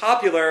became then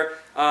popular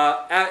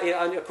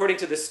according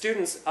to the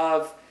students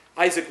of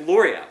Isaac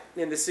Luria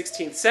in the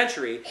 16th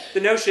century,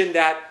 the notion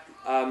that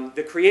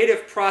the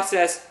creative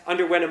process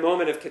underwent a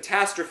moment of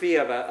catastrophe,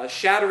 of a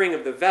shattering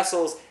of the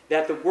vessels,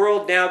 that the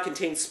world now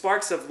contains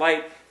sparks of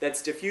light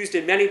that's diffused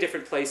in many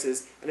different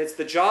places, and it's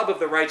the job of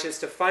the righteous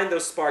to find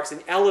those sparks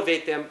and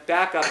elevate them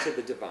back up to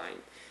the divine.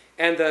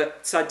 And the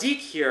tzaddik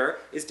here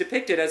is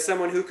depicted as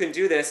someone who can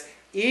do this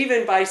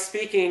even by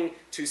speaking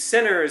to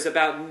sinners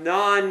about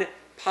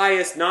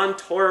non-pious,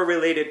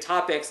 non-Torah-related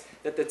topics,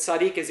 that the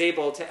tzaddik is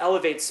able to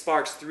elevate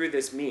sparks through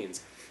this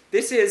means.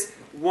 This is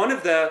one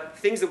of the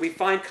things that we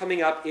find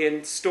coming up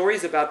in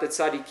stories about the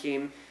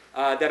tzaddikim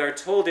that are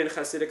told in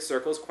Hasidic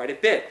circles quite a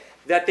bit,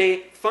 that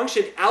they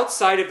functioned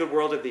outside of the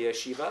world of the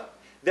yeshiva,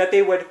 that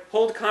they would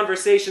hold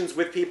conversations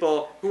with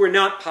people who were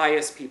not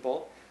pious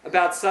people,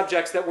 about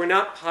subjects that were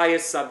not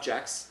pious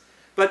subjects,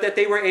 but that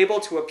they were able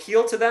to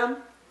appeal to them,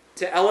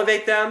 to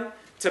elevate them,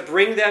 to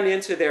bring them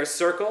into their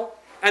circle,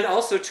 and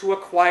also to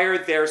acquire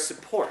their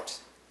support.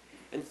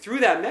 And through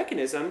that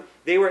mechanism,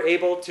 they were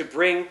able to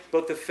bring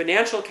both the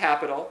financial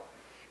capital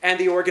and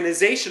the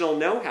organizational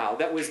know-how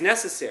that was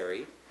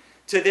necessary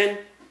to then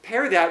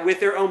pair that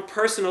with their own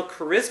personal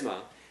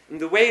charisma,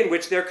 and the way in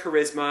which their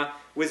charisma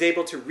was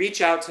able to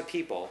reach out to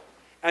people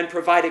and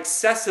provide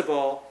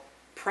accessible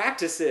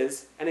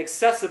practices and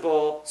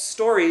accessible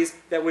stories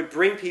that would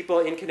bring people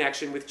in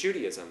connection with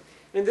Judaism.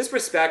 And in this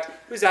respect,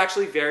 it was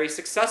actually very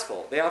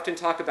successful. They often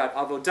talk about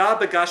avodah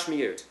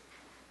b'gashmiut,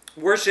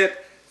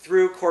 worship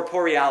through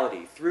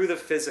corporeality, through the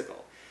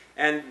physical.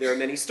 And there are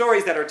many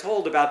stories that are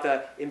told about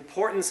the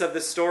importance of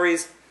the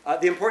stories,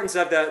 the importance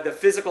of the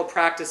physical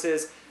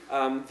practices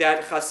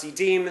that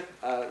Hasidim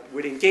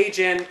would engage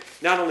in,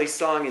 not only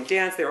song and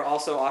dance. They were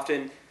also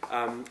often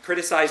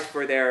criticized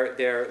for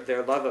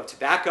their love of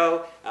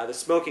tobacco, the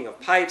smoking of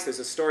pipes. There's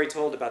a story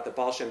told about the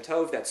Baal Shem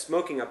Tov that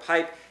smoking a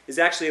pipe is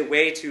actually a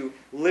way to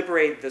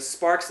liberate the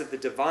sparks of the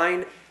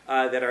divine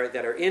that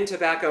are in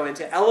tobacco and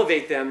to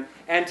elevate them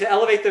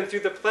through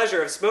the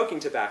pleasure of smoking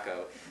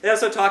tobacco. They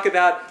also talk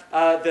about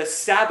the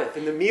Sabbath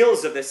and the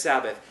meals of the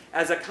Sabbath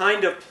as a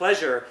kind of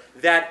pleasure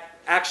that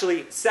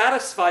actually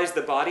satisfies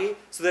the body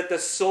so that the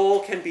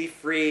soul can be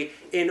free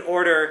in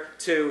order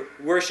to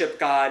worship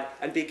God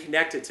and be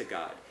connected to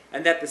God.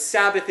 And that the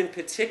Sabbath in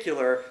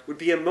particular would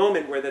be a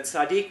moment where the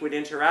tzaddik would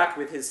interact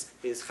with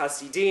his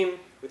Hasidim,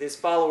 with his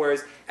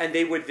followers, and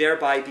they would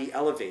thereby be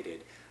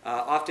elevated.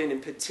 Often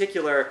in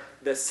particular,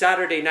 the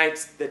Saturday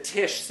nights, the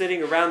Tish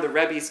sitting around the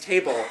Rebbe's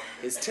table,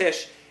 his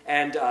Tish,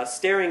 and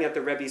staring at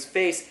the Rebbe's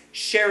face,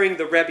 sharing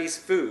the Rebbe's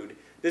food.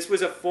 This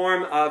was a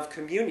form of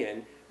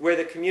communion where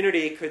the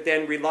community could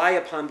then rely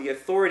upon the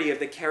authority of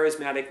the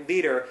charismatic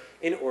leader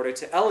in order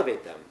to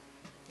elevate them.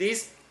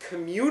 These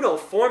communal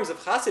forms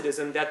of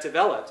Hasidism that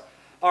developed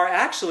are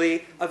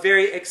actually a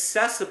very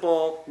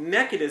accessible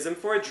mechanism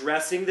for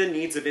addressing the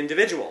needs of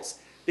individuals,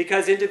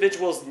 because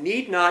individuals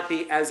need not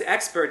be as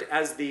expert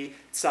as the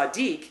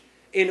tzaddik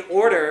in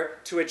order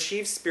to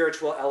achieve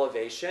spiritual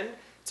elevation.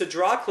 To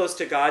draw close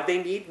to God,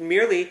 they need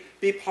merely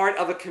be part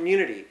of a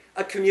community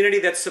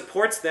that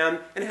supports them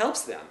and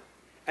helps them,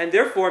 and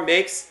therefore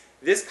makes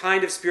this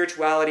kind of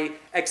spirituality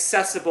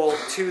accessible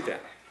to them.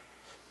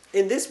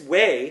 In this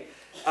way,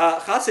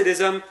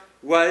 Hasidism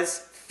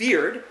was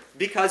feared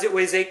because it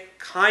was a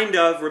kind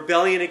of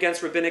rebellion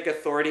against rabbinic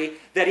authority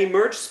that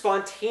emerged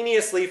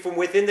spontaneously from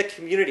within the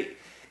community.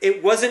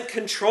 It wasn't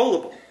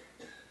controllable.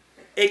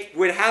 It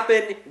would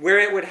happen where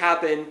it would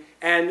happen,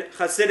 and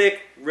Hasidic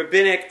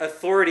rabbinic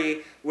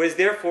authority was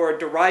therefore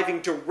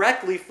deriving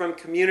directly from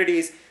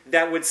communities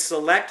that would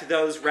select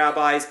those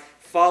rabbis,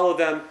 follow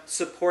them,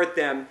 support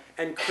them,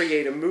 and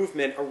create a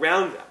movement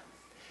around them.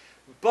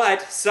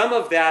 But some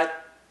of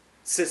that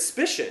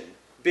suspicion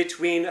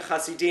between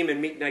Hasidim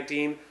and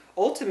Mitnagdim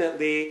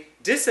ultimately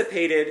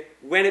dissipated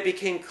when it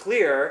became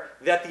clear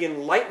that the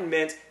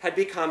Enlightenment had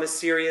become a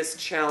serious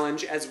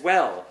challenge as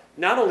well,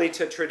 not only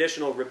to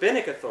traditional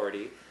rabbinic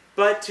authority,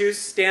 but to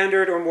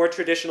standard or more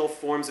traditional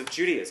forms of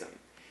Judaism.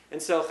 And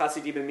so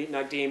Hasidim and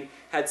Mitnagdim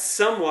had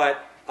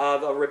somewhat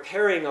of a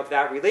repairing of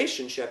that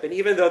relationship. And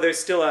even though there's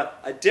still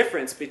a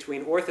difference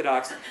between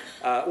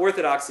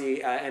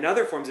orthodoxy and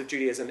other forms of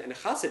Judaism and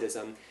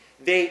Hasidism,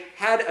 they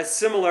had a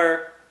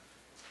similar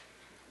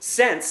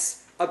sense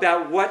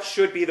about what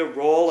should be the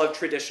role of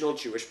traditional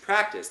Jewish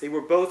practice. They were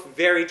both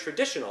very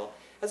traditional,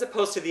 as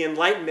opposed to the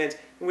Enlightenment,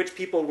 in which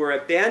people were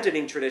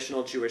abandoning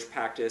traditional Jewish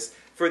practice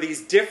for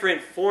these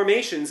different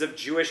formations of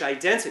Jewish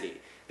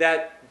identity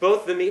that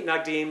both the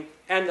Mitnagdim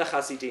and the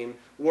Hasidim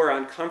were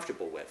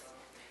uncomfortable with.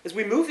 As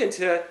we move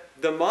into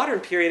the modern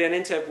period and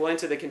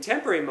into the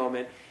contemporary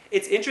moment,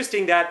 it's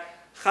interesting that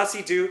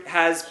Hasidut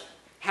has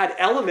had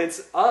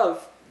elements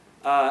of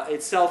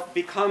itself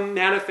become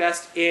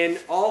manifest in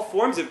all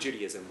forms of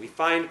Judaism. We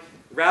find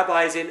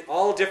rabbis in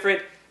all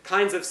different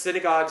kinds of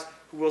synagogues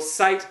who will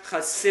cite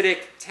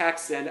Hasidic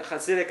texts and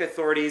Hasidic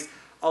authorities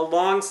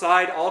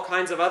alongside all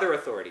kinds of other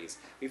authorities.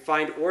 We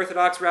find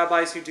Orthodox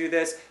rabbis who do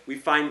this. We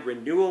find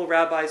renewal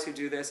rabbis who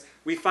do this.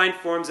 We find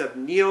forms of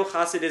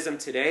neo-Hasidism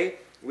today,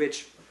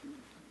 which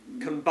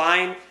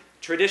combine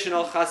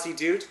traditional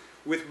Hasidut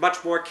with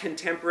much more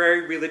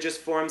contemporary religious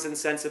forms and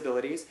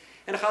sensibilities.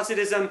 And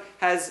Hasidism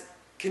has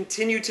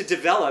continued to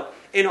develop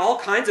in all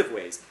kinds of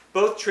ways,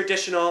 both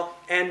traditional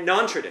and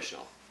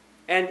non-traditional.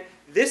 And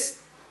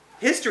this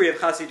history of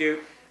Hasidut,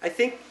 I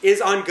think,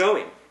 is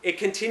ongoing. It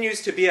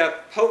continues to be a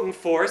potent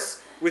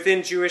force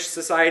within Jewish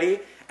society,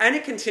 and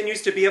it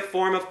continues to be a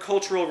form of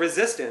cultural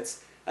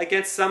resistance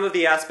against some of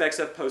the aspects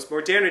of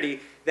postmodernity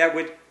that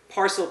would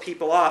parcel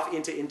people off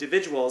into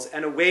individuals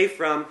and away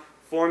from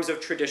forms of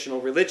traditional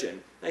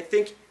religion. I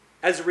think,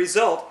 as a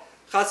result,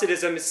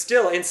 Hasidism is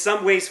still in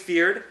some ways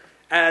feared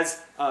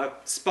as a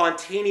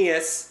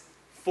spontaneous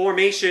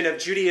formation of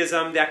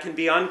Judaism that can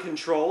be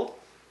uncontrolled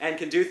and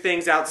can do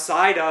things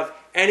outside of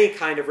any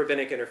kind of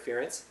rabbinic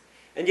interference.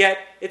 And yet,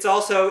 it's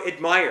also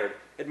admired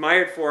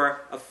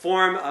for a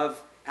form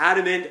of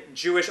adamant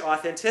Jewish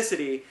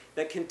authenticity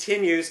that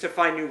continues to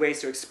find new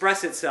ways to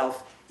express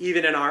itself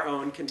even in our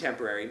own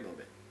contemporary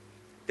moment.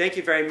 Thank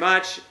you very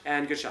much,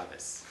 and good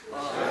Shabbos.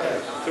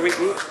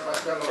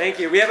 Thank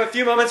you. We have a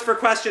few moments for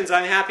questions.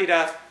 I'm happy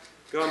to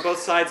go on both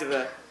sides of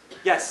the...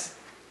 Yes?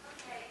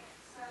 Okay,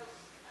 so at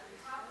the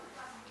top of the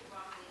classical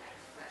broccoli, I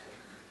have a question.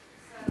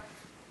 So,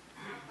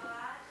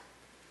 Chabad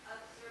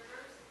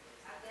observers,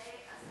 are they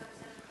a subset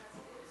of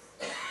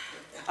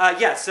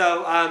Hasidus?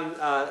 So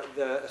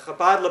the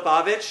Chabad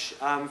Lubavitch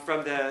from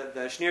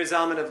the Shneur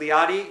Zalman of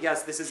Liadi,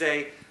 yes, this is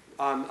a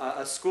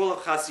school of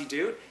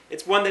Hasidut.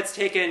 It's one that's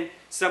taken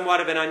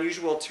somewhat of an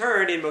unusual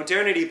turn in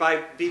modernity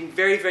by being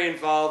very, very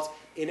involved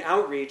in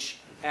outreach,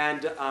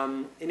 and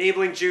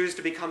enabling Jews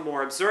to become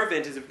more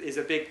observant is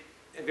a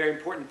very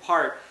important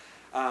part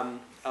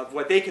of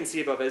what they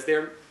conceive of as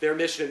their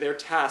mission and their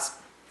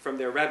task from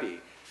their Rebbe.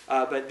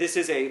 But this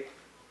is a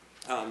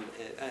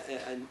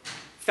a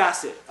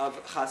facet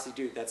of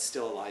Hasidut that's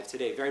still alive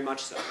today, very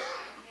much so.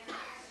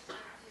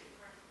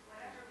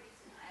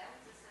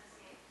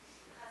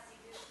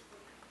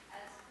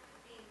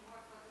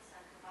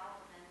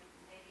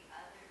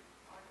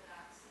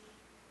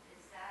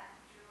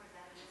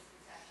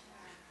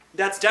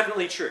 That's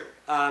definitely true.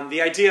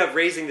 The idea of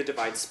raising the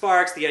divine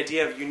sparks, the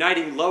idea of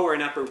uniting lower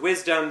and upper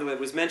wisdom that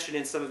was mentioned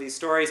in some of these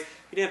stories,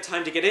 we didn't have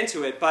time to get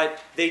into it, but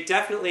they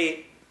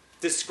definitely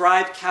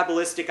describe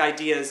Kabbalistic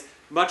ideas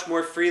much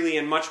more freely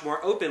and much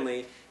more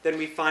openly than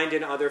we find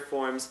in other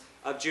forms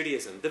of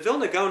Judaism. The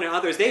Vilna Gaon and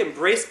others, they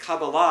embrace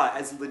Kabbalah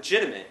as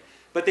legitimate,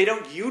 but they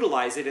don't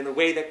utilize it in the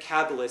way that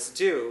Kabbalists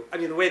do,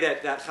 the way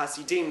that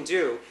Hasidim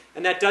do,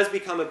 and that does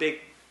become a big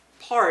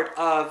part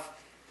of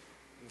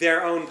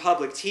their own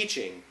public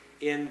teaching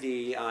in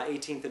the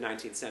 18th and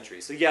 19th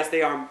centuries. So yes,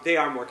 they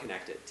are more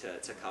connected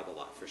to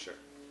Kabbalah, for sure.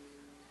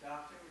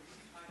 Doctor, would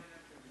you mind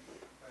answering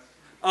the question?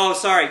 Oh,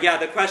 sorry. Yeah,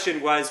 the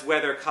question was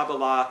whether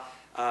Kabbalah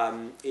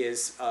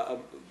is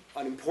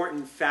an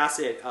important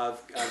facet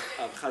of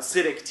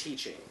Hasidic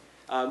teaching,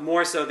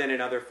 more so than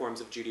in other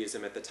forms of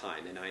Judaism at the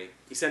time. And I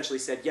essentially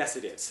said, yes,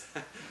 it is.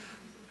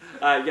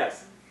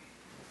 Yes?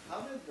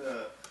 How did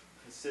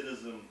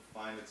Hasidism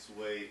find its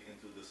way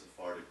into the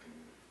Sephardic community?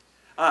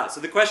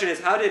 So the question is,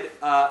 how did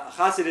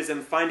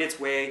Hasidism find its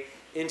way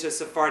into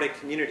Sephardic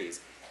communities?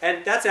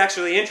 And that's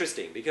actually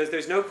interesting, because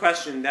there's no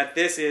question that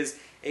this is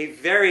a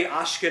very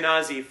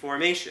Ashkenazi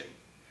formation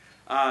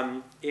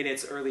in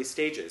its early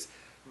stages.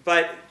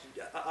 But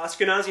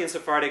Ashkenazi and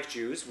Sephardic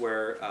Jews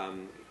were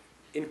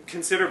in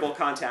considerable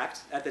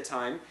contact at the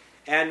time,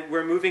 and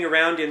were moving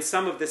around in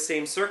some of the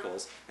same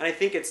circles. And I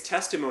think it's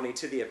testimony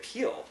to the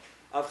appeal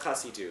of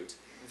Hasidut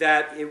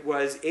that it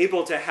was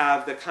able to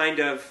have the kind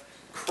of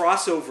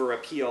crossover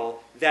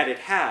appeal that it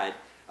had,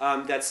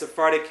 that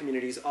Sephardic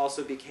communities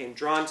also became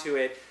drawn to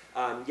it.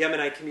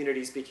 Yemenite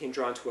communities became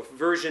drawn to a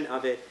version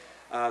of it.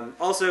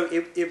 Also,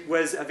 it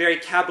was a very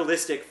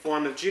Kabbalistic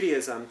form of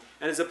Judaism,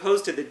 and as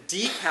opposed to the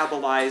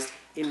de-Kabbalized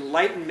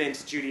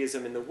Enlightenment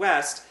Judaism in the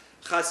West,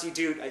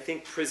 Hasidut, I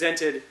think,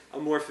 presented a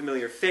more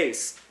familiar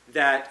face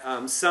that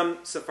some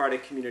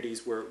Sephardic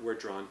communities were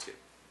drawn to.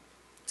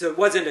 So it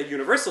wasn't a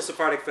universal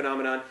Sephardic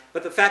phenomenon,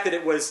 but the fact that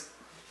it was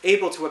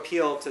able to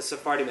appeal to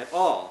Sephardim at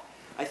all,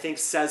 I think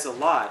says a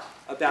lot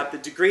about the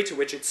degree to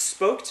which it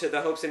spoke to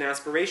the hopes and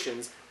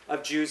aspirations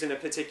of Jews in a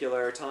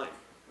particular time.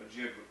 But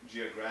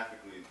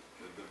geographically,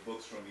 the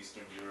books from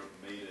Eastern Europe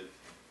made it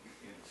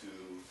into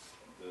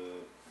the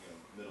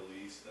Middle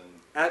East.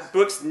 And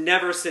books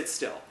never sit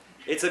still.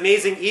 It's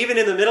amazing, even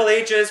in the Middle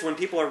Ages, when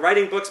people are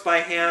writing books by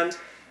hand,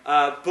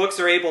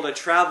 books are able to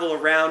travel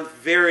around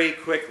very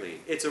quickly.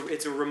 It's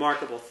a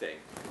remarkable thing.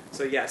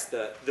 So yes,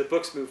 the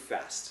books move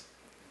fast.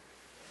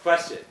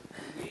 Question?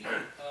 When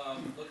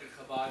we look at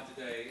Chabad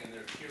today and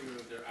their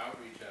kiruv, their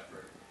outreach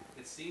effort,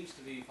 it seems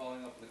to be,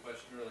 following up on the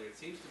question earlier, it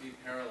seems to be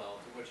parallel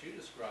to what you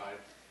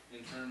described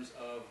in terms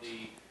of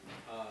the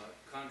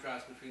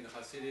contrast between the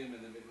Hasidim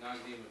and the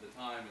Mitnagdim of the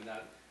time, and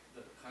that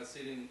the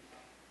Hasidim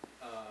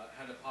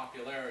had a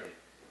popularity,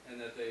 and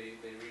that they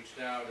reached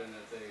out, and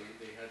that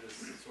they had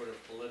this sort of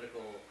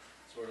political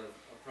sort of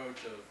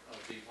approach of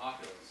being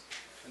populist.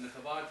 And the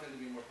Chabad tend to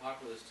be more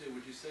populist too.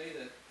 Would you say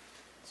that?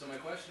 So my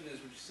question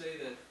is, would you say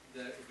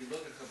that if you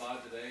look at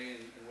Chabad today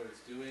and what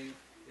it's doing,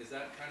 is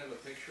that kind of a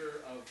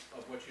picture of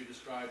what you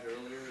described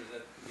earlier? Does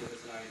that give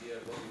us an idea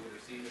of what we would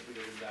have seen if we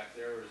were back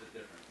there, or is it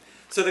different?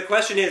 So the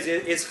question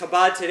is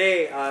Chabad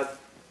today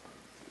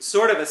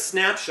sort of a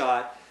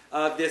snapshot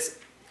of this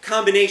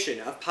combination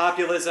of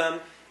populism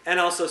and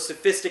also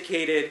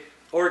sophisticated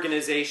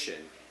organization?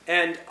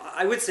 And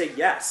I would say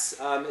yes,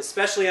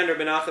 especially under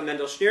Menachem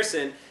Mendel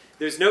Schneerson.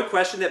 There's no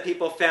question that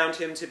people found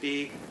him to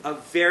be a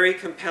very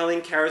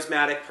compelling,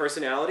 charismatic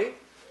personality.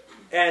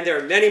 And there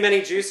are many,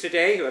 many Jews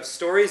today who have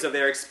stories of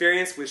their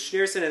experience with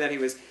Schneerson, and that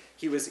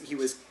he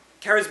was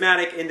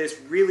charismatic in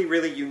this really,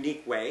 really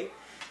unique way.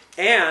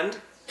 And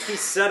he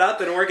set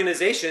up an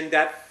organization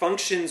that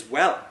functions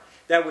well,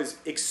 that was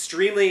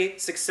extremely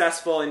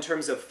successful in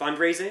terms of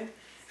fundraising,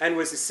 and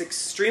was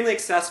extremely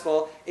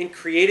successful in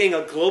creating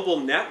a global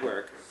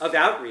network of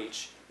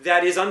outreach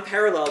that is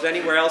unparalleled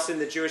anywhere else in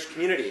the Jewish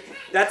community.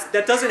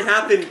 That doesn't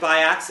happen by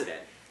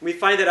accident. We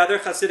find that other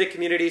Hasidic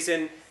communities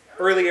in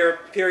earlier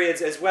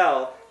periods as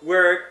well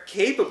were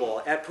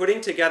capable at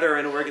putting together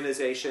an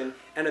organization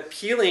and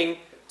appealing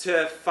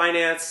to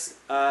finance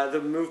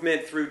the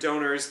movement through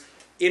donors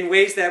in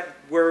ways that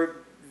were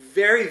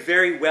very,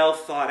 very well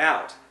thought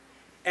out.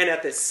 And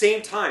at the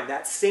same time,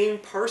 that same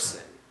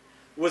person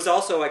was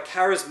also a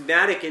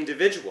charismatic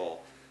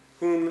individual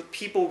whom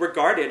people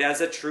regarded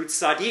as a true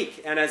tzaddik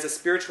and as a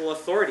spiritual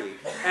authority.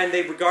 And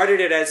they regarded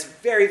it as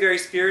very, very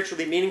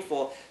spiritually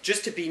meaningful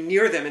just to be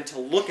near them and to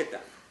look at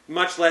them,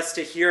 much less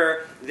to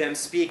hear them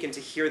speak and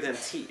to hear them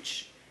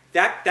teach.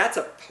 That's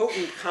a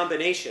potent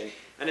combination,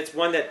 and it's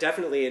one that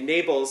definitely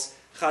enables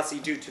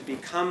Hasidut to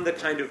become the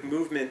kind of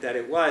movement that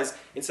it was,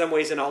 in some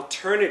ways an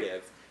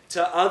alternative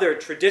to other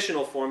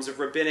traditional forms of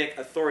rabbinic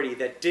authority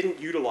that didn't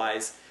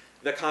utilize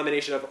the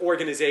combination of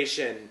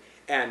organization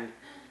and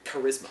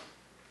charisma.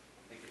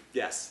 Thank you.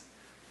 Yes.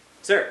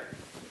 Sir?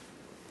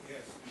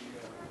 Yes,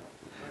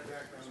 my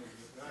background is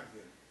with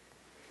Lachter,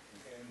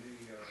 and the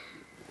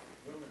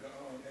Vilna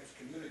Gaon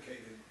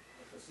excommunicated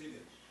the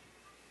Hasidim.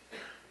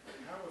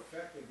 How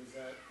effective is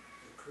that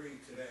decree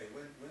today?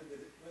 When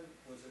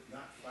was it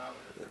not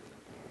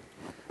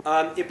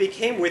followed? It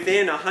became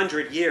within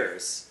 100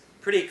 years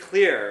pretty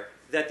clear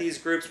that these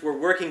groups were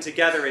working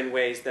together in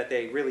ways that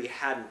they really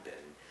hadn't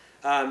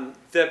been.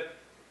 The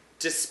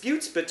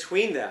disputes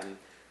between them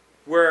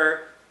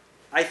were,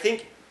 I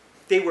think,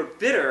 they were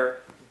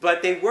bitter,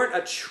 but they weren't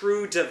a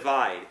true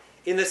divide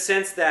in the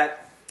sense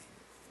that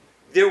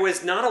there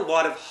was not a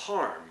lot of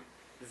harm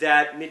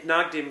that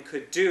mitnagdim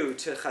could do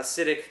to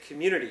Hasidic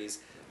communities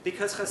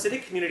because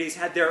Hasidic communities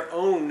had their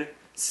own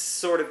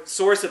sort of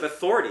source of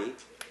authority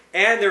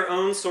and their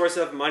own source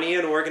of money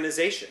and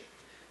organization.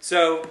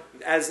 So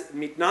as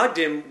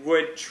mitnagdim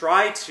would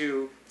try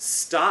to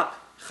stop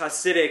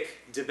Hasidic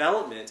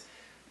development,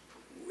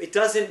 it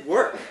doesn't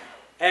work.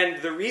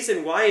 And the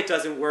reason why it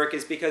doesn't work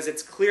is because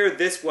it's clear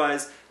this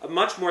was a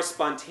much more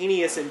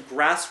spontaneous and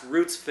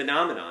grassroots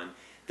phenomenon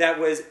that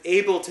was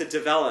able to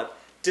develop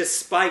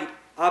despite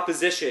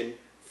opposition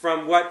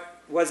from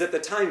what was at the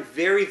time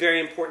very, very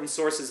important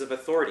sources of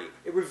authority.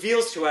 It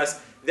reveals to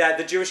us that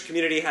the Jewish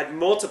community had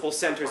multiple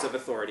centers of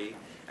authority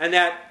and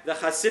that the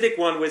Hasidic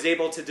one was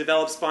able to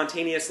develop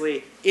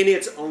spontaneously in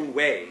its own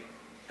way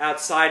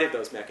outside of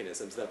those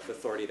mechanisms of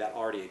authority that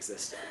already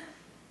existed.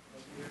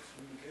 Of the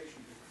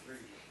excommunication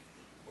decree,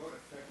 what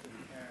effect did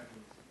it have,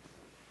 and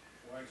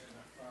why is it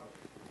not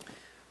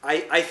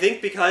followed? I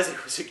think because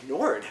it was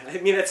ignored. I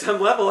mean, at some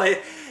level,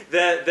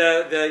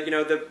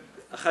 the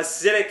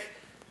Hasidic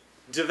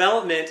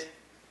development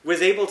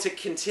was able to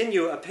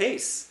continue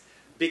apace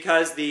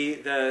because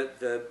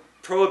the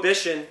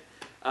prohibition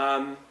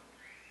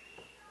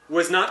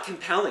was not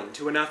compelling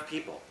to enough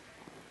people.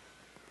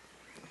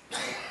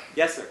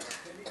 Yes, sir.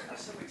 Can you have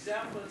some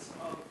examples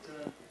of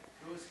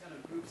those kind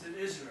of groups in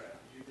Israel?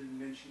 You didn't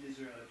mention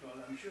Israel at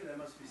all. I'm sure there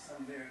must be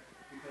some there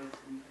because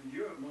in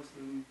Europe most of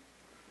them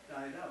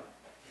died out.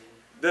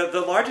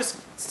 The largest,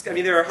 I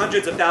mean, there are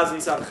hundreds of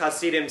thousands of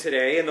Hasidim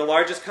today, and the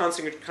largest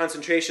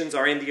concentrations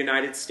are in the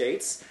United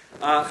States.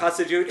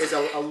 Hasidut is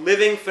a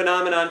living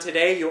phenomenon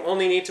today. You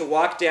only need to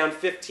walk down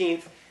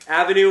 15th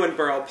Avenue in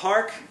Borough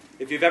Park.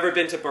 If you've ever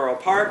been to Borough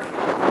Park,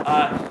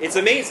 it's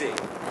amazing.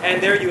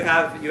 And there you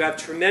have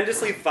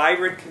tremendously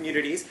vibrant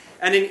communities,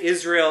 and in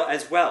Israel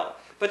as well.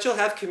 But you'll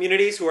have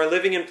communities who are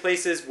living in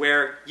places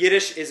where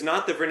Yiddish is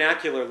not the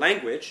vernacular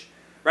language.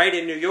 Right?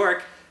 In New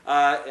York,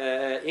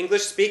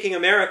 English-speaking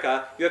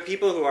America, you have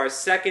people who are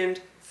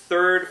second,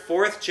 third,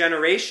 fourth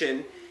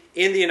generation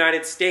in the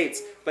United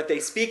States, but they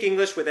speak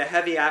English with a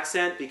heavy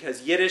accent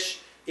because Yiddish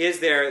is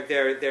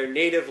their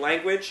native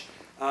language.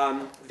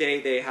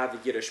 They have a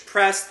Yiddish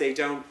press. They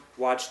don't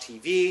watch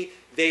TV.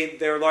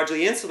 They're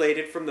largely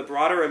insulated from the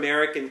broader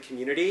American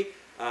community.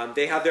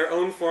 They have their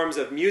own forms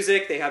of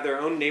music. They have their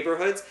own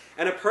neighborhoods.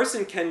 And a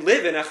person can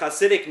live in a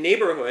Hasidic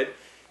neighborhood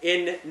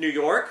in New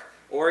York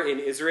or in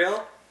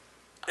Israel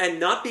and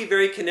not be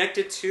very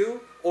connected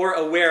to or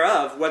aware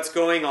of what's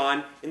going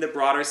on in the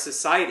broader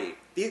society.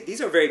 These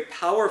are very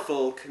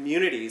powerful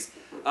communities,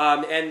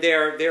 and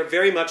they're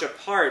very much a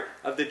part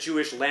of the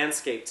Jewish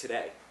landscape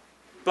today.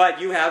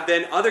 But you have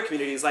then other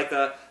communities like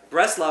the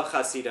Breslov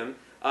Hasidim,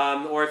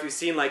 or if you've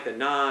seen like the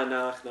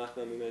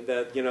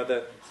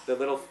the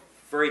little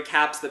furry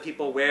caps that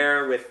people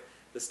wear with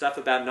the stuff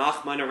about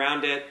Nachman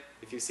around it.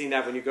 If you've seen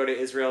that when you go to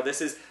Israel, this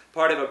is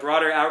part of a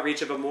broader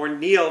outreach of a more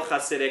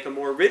neo-Hasidic, a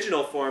more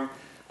original form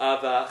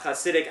of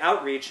Hasidic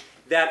outreach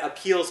that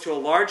appeals to a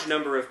large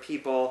number of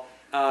people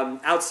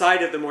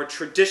outside of the more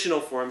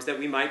traditional forms that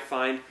we might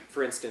find,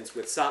 for instance,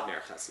 with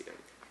Satmar Hasidim.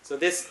 So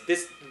this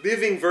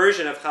living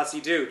version of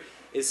Hasidut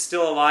is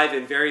still alive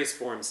in various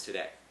forms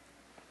today.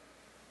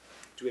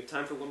 Do we have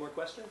time for one more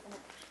question?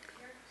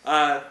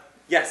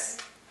 Yes.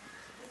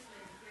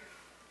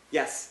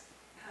 Yes.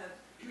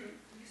 You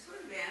sort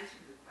of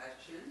answered the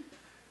question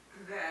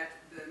that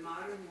the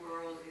modern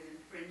world is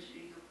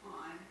infringing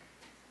upon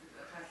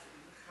the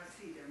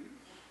Hasidim,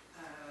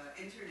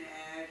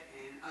 internet,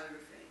 and other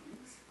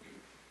things.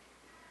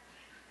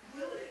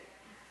 Will it?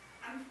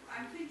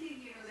 I'm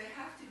thinking, they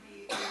have to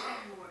be a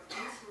little more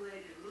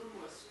insulated, a little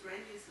more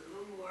strenuous, a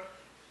little more,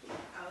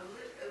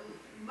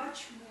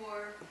 much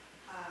more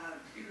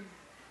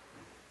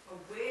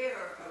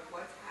aware of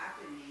what's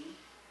happening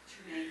to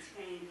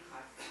maintain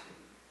Hasidism,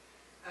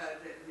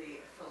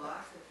 the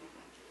philosophy.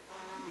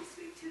 Can you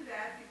speak to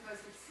that? Because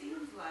it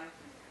seems like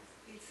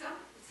it's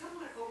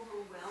somewhat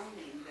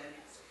overwhelming that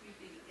it's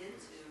creeping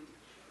into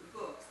the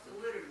books, the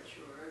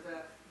literature,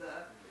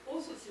 the all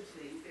sorts of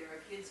things. There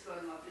are kids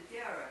going off the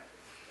derrick,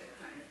 that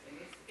kind of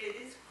thing. It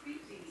is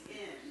creeping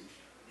in,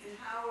 and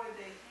how are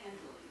they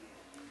handling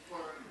it?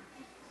 Or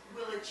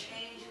will it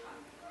change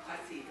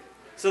Hasidism?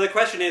 So the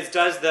question is,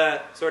 does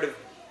the sort of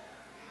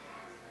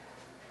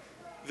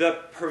the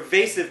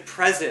pervasive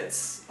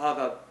presence of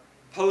a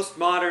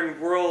postmodern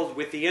world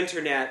with the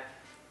internet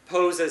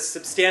pose a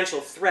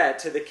substantial threat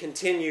to the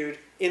continued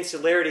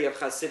insularity of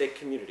Hasidic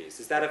communities.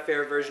 Is that a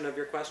fair version of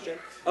your question?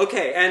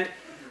 Okay, and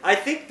I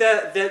think I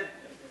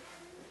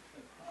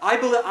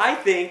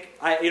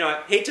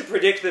hate to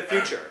predict the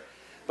future,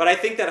 but I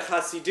think that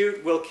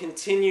Hasidut will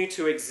continue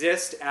to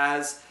exist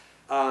as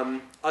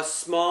a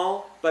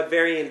small but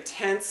very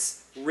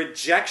intense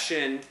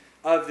rejection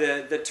of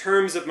the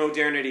terms of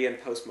modernity and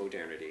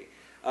postmodernity.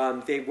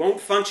 They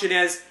won't function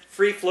as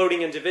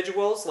free-floating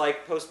individuals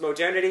like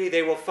postmodernity.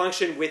 They will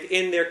function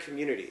within their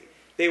community.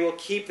 They will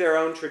keep their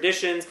own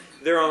traditions,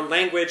 their own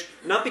language,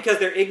 not because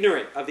they're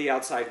ignorant of the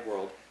outside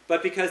world,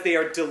 but because they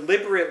are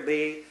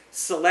deliberately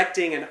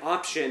selecting an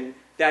option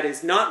that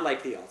is not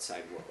like the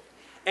outside world.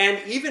 And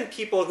even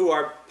people who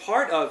are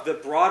part of the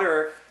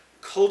broader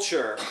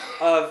culture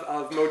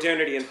of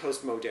modernity and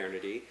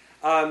postmodernity,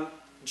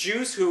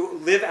 Jews who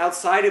live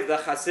outside of the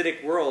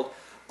Hasidic world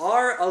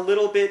are a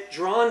little bit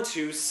drawn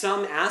to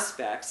some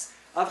aspects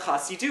of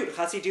Hasidut.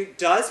 Hasidut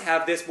does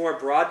have this more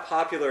broad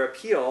popular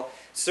appeal.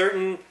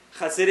 Certain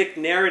Hasidic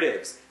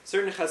narratives,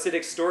 certain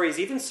Hasidic stories,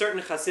 even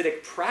certain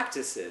Hasidic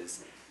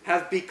practices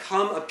have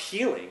become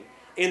appealing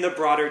in the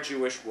broader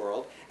Jewish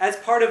world as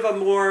part of a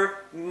more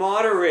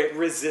moderate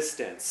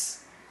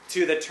resistance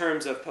to the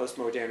terms of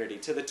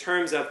postmodernity, to the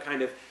terms of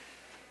kind of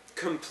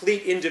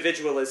complete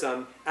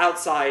individualism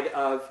outside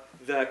of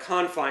the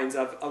confines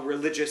of a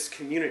religious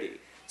community.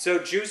 So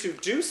Jews who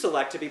do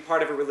select to be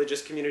part of a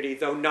religious community,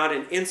 though not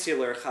an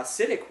insular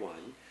Hasidic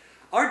one,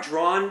 are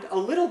drawn a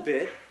little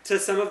bit to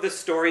some of the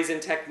stories and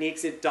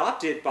techniques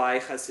adopted by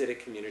Hasidic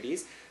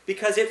communities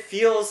because it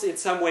feels in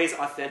some ways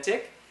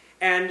authentic,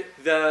 and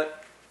the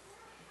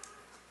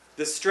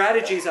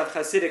strategies of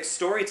Hasidic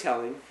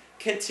storytelling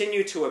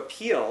continue to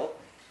appeal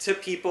to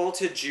people,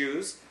 to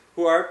Jews,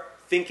 who are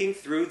thinking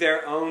through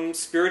their own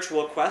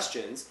spiritual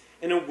questions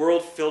in a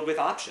world filled with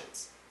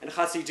options. And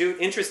Hasidut,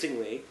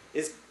 interestingly,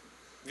 is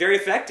very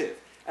effective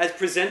as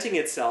presenting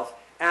itself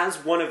as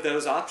one of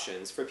those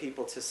options for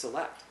people to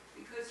select.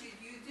 Because you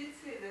did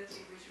say that the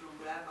original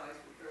rabbis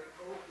were very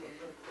open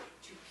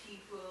to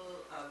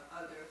people of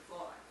other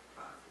thought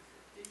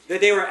processes. Did you?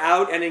 That they were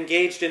out and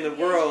engaged in the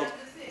world,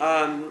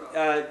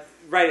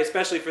 right,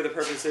 especially for the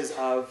purposes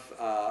of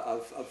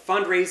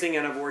fundraising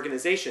and of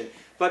organization.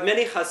 But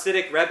many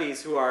Hasidic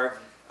rebbes who are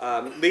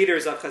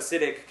leaders of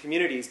Hasidic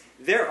communities,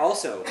 they're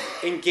also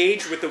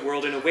engaged with the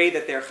world in a way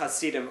that their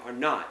Hasidim are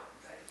not.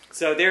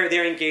 So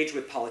they're engaged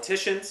with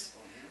politicians.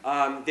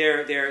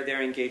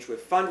 They're engaged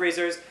with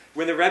fundraisers.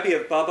 When the Rebbe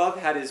of Babov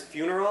had his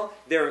funeral,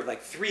 there were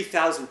like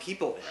 3,000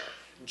 people there.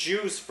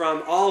 Jews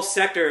from all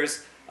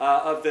sectors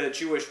of the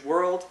Jewish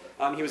world.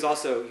 He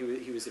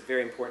was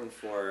very important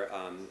for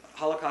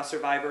Holocaust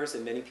survivors,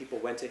 and many people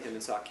went to him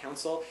and sought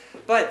counsel.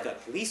 But the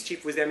police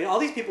chief was there. I mean, all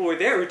these people were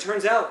there who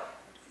turns out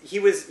he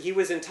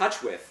was in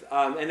touch with,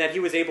 and that he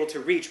was able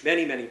to reach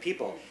many, many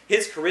people.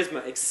 His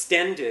charisma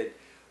extended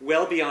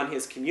well beyond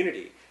his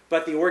community.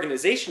 But the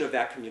organization of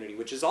that community,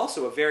 which is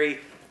also a very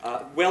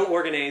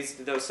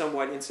well-organized, though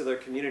somewhat insular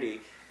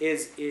community,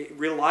 it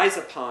relies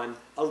upon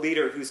a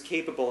leader who's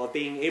capable of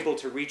being able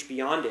to reach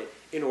beyond it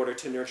in order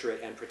to nurture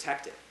it and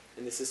protect it.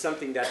 And this is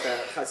something that the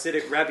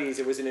Hasidic rebbes,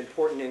 it was an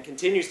important and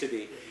continues to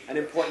be an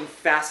important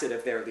facet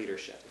of their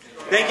leadership.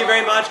 Thank you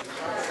very much.